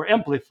identity were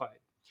amplified.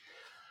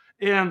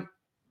 And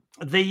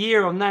the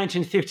year of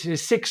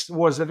 1956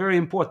 was very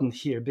important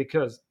here,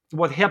 because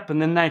what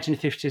happened in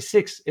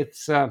 1956,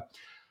 it's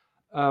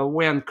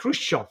when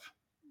Khrushchev,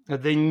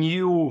 the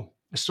new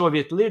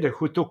Soviet leader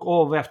who took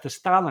over after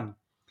Stalin,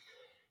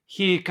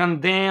 he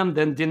condemned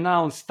and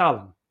denounced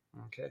Stalin.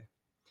 Okay.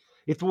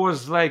 It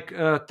was like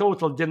a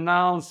total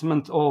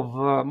denouncement of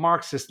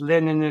Marxist,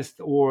 Leninist,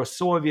 or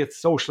Soviet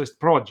socialist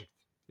project.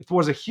 It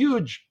was a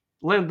huge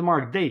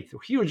landmark date,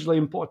 hugely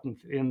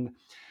important in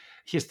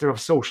history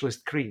of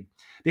socialist creed,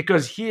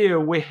 because here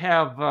we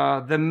have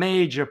the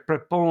major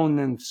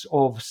proponents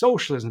of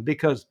socialism,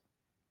 because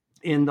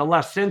in the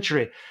last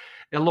century,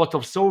 a lot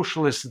of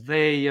socialists,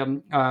 they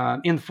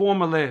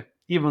informally,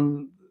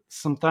 even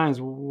sometimes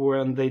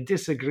when they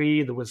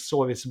disagreed with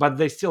Soviets, but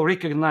they still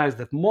recognized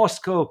that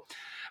Moscow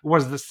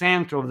was the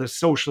center of the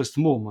socialist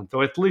movement,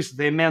 or at least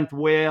they meant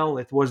well,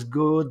 it was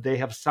good, they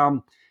have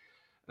some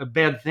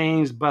bad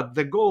things, but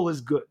the goal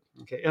is good.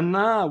 Okay, and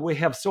now we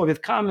have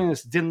Soviet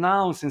communists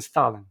denouncing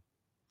Stalin.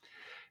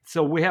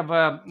 So we have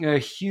a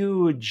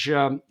huge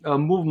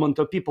movement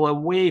of people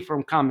away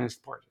from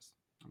communist parties,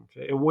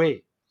 okay,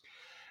 away.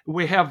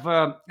 We have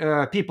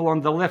people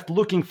on the left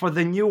looking for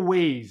the new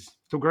ways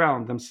to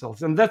ground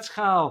themselves. And that's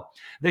how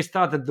they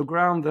started to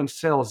ground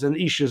themselves in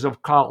issues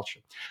of culture.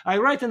 I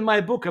write in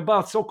my book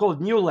about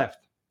so-called New Left.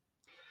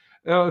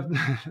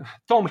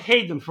 Tom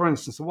Hayden, for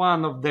instance,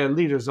 one of the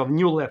leaders of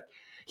New Left,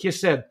 he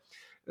said,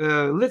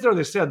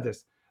 literally said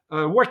this,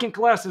 working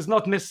class is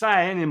not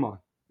Messiah anymore.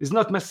 It's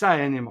not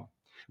Messiah anymore.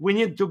 We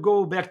need to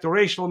go back to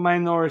racial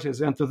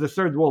minorities and to the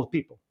third world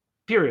people,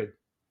 period.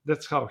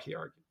 That's how he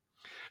argued.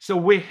 So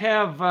we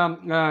have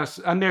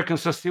American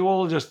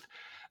sociologist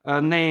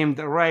named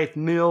Wright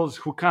Mills,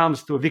 who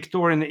comes to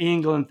Victorian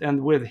England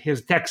and with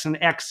his Texan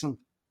accent.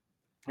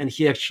 And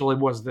he actually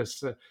was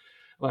this a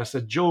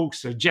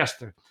jokester,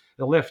 jester,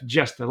 a left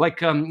jester, like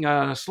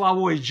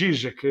Slavoj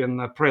Žižek in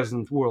the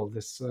present world,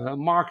 this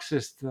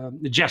Marxist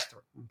jester,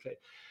 okay,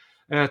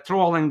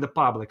 trolling the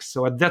public.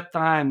 So at that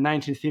time,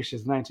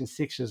 1950s,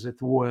 1960s,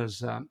 it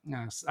was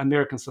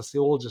American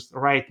sociologist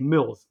Wright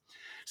Mills.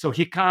 So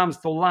he comes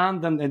to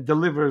London and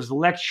delivers a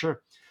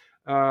lecture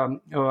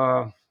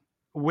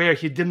where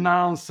he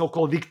denounced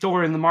so-called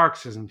Victorian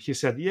Marxism. He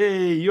said,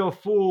 "Yay, you're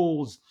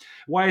fools.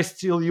 Why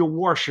still you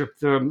worship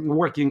the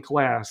working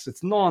class?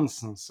 It's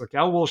nonsense. Okay,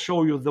 I will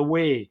show you the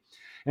way."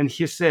 And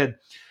he said,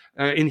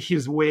 in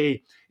his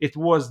way, it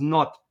was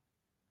not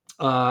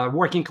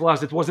working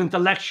class, it was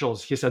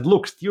intellectuals. He said,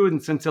 look,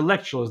 students,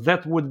 intellectuals,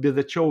 that would be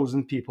the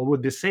chosen people,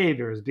 would be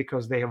saviors,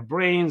 because they have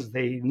brains,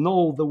 they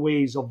know the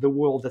ways of the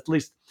world. At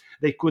least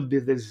they could be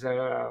these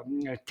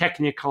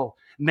technical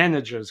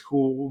managers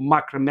who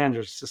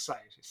macromanage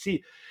society.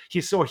 See,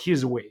 he saw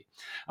his way.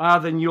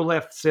 The New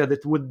Left said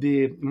it would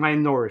be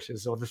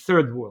minorities or the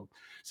third world.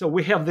 So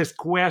we have this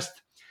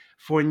quest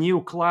for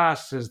new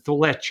classes to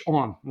latch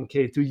on,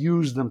 okay, to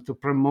use them to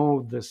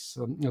promote this,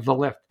 the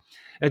left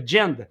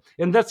agenda.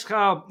 And that's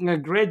how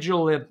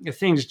gradually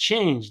things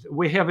changed.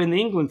 We have in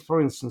England, for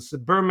instance, the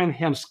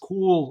Birmingham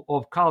School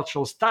of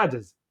Cultural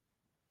Studies,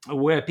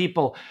 where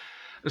people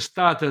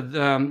started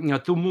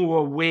to move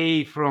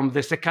away from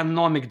this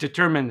economic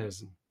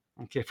determinism,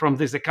 okay, from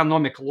these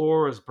economic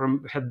laws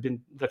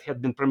that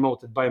had been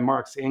promoted by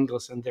Marx,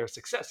 Engels, and their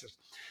successors.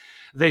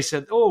 They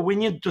said, oh, we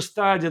need to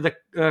study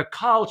the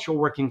cultural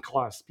working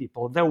class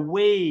people, their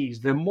ways,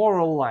 their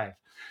moral life.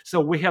 So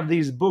we have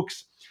these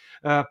books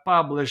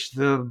published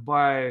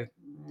by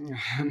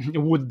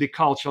would-be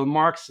cultural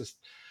Marxists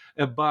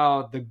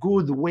about the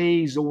good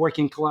ways of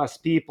working class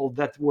people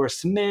that were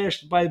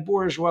smashed by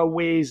bourgeois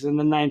ways in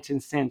the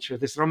 19th century,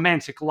 this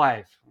romantic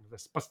life,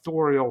 this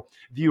pastoral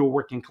view of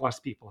working class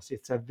people. So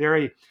it's a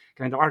very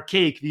kind of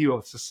archaic view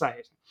of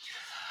society.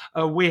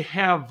 We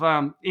have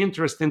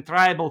interest in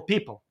tribal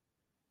people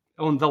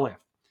on the left,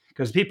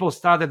 because people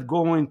started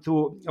going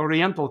to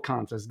Oriental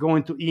countries,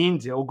 going to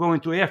India or going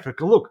to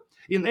Africa. Look,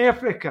 in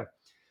Africa,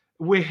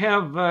 we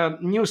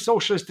have new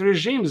socialist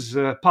regimes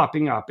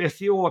popping up,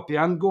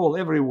 Ethiopia, Angola,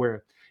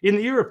 everywhere. In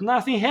Europe,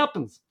 nothing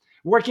happens.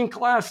 Working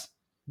class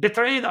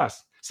betrayed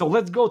us. So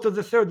let's go to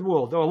the third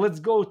world, or let's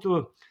go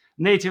to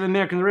Native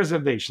American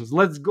reservations.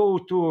 Let's go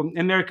to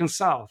American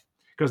South,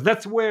 because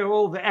that's where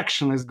all the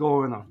action is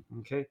going on,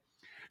 okay?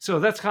 So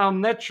that's how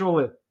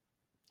naturally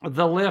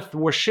the left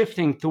was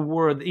shifting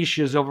toward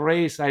issues of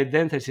race,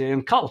 identity,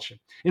 and culture.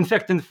 In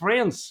fact, in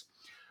France,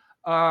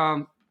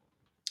 a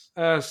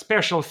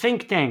special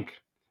think tank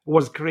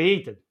was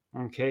created,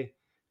 okay,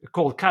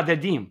 called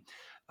Cadedim,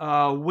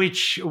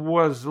 which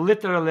was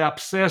literally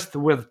obsessed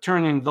with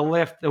turning the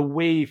left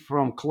away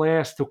from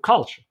class to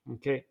culture,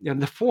 okay.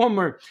 And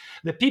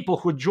the people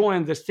who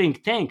joined this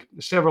think tank,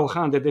 several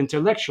hundred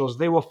intellectuals,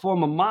 they were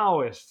former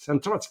Maoists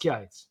and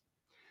Trotskyites,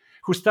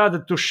 who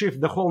started to shift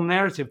the whole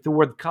narrative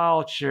toward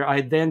culture,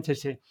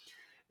 identity,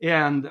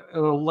 and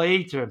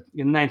later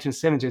in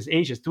 1970s,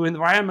 80s, to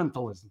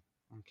environmentalism.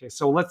 Okay,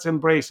 so let's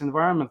embrace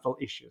environmental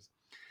issues.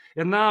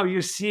 And now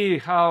you see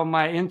how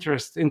my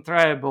interest in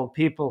tribal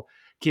people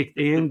kicked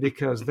in,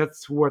 because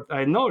that's what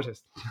I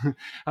noticed,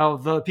 how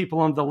the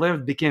people on the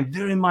left became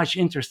very much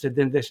interested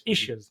in these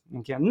issues,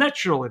 okay,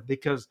 naturally,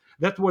 because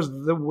that was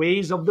the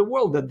ways of the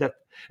world at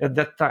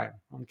that time,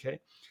 okay,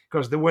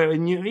 because there were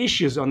new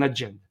issues on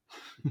agenda.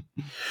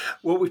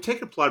 Well, we've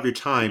taken up a lot of your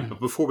time, but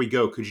before we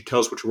go, could you tell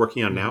us what you're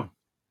working on now?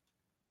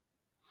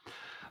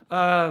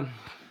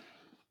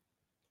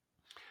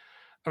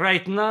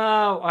 Right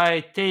now,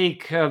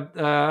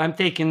 I'm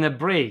taking a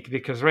break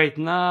because right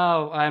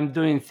now I'm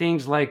doing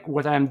things like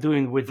what I'm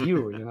doing with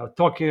you,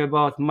 talking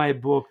about my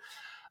book.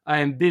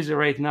 I'm busy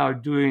right now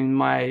doing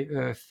my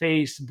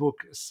Facebook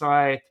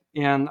site,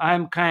 and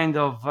I'm kind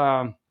of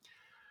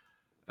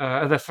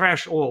at the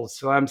threshold.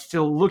 So I'm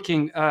still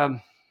looking.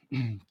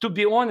 To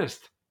be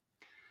honest,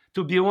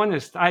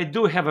 I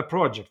do have a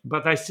project,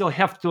 but I still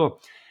have to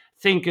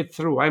think it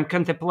through. I'm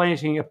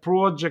contemplating a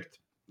project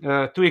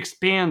to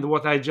expand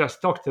what I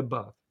just talked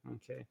about.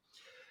 Okay,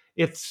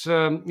 it's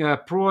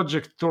a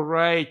project to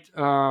write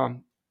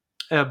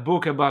a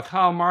book about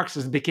how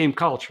Marxism became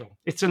cultural.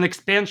 It's an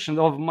expansion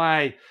of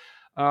my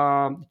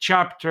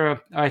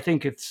chapter. I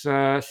think it's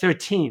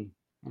 13.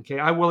 Okay,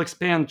 I will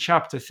expand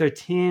chapter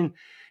 13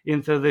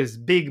 into this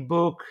big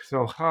book.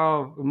 So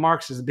how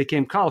Marxism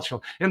became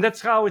cultural, and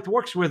that's how it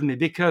works with me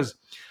because.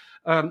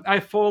 I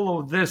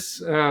follow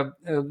this.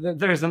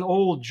 There's an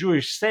old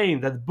Jewish saying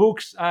that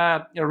books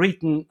are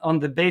written on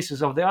the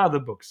basis of the other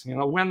books.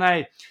 When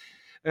I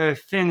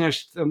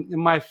finished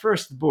my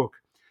first book,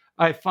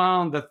 I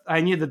found that I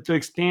needed to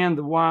expand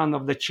one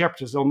of the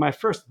chapters of my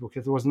first book.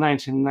 It was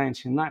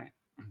 1999.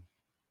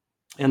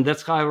 And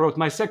that's how I wrote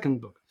my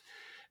second book.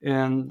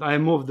 And I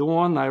moved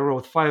on. I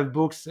wrote 5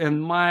 books.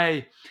 And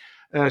my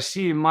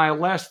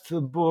last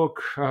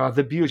book,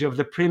 The Beauty of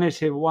the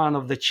Primitive, one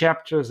of the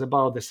chapters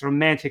about this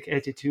romantic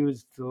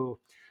attitudes to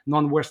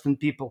non-Western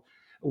people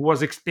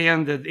was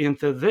expanded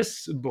into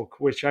this book,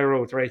 which I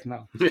wrote right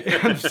now.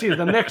 And see,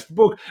 the next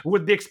book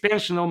would be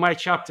expansion of my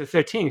chapter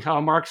 13,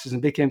 how Marxism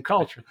became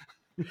culture.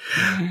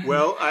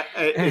 Well,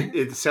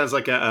 it sounds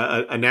like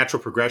a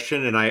natural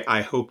progression, and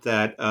I hope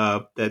that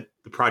that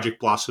the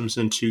project blossoms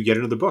into yet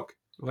another book.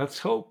 Let's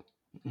hope.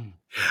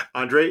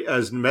 Andrei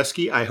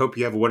Znamensky, I hope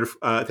you have a wonderful.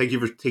 Thank you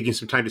for taking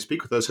some time to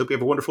speak with us. Hope you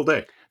have a wonderful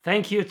day.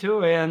 Thank you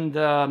too, and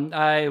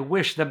I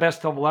wish the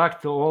best of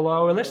luck to all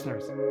our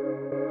listeners.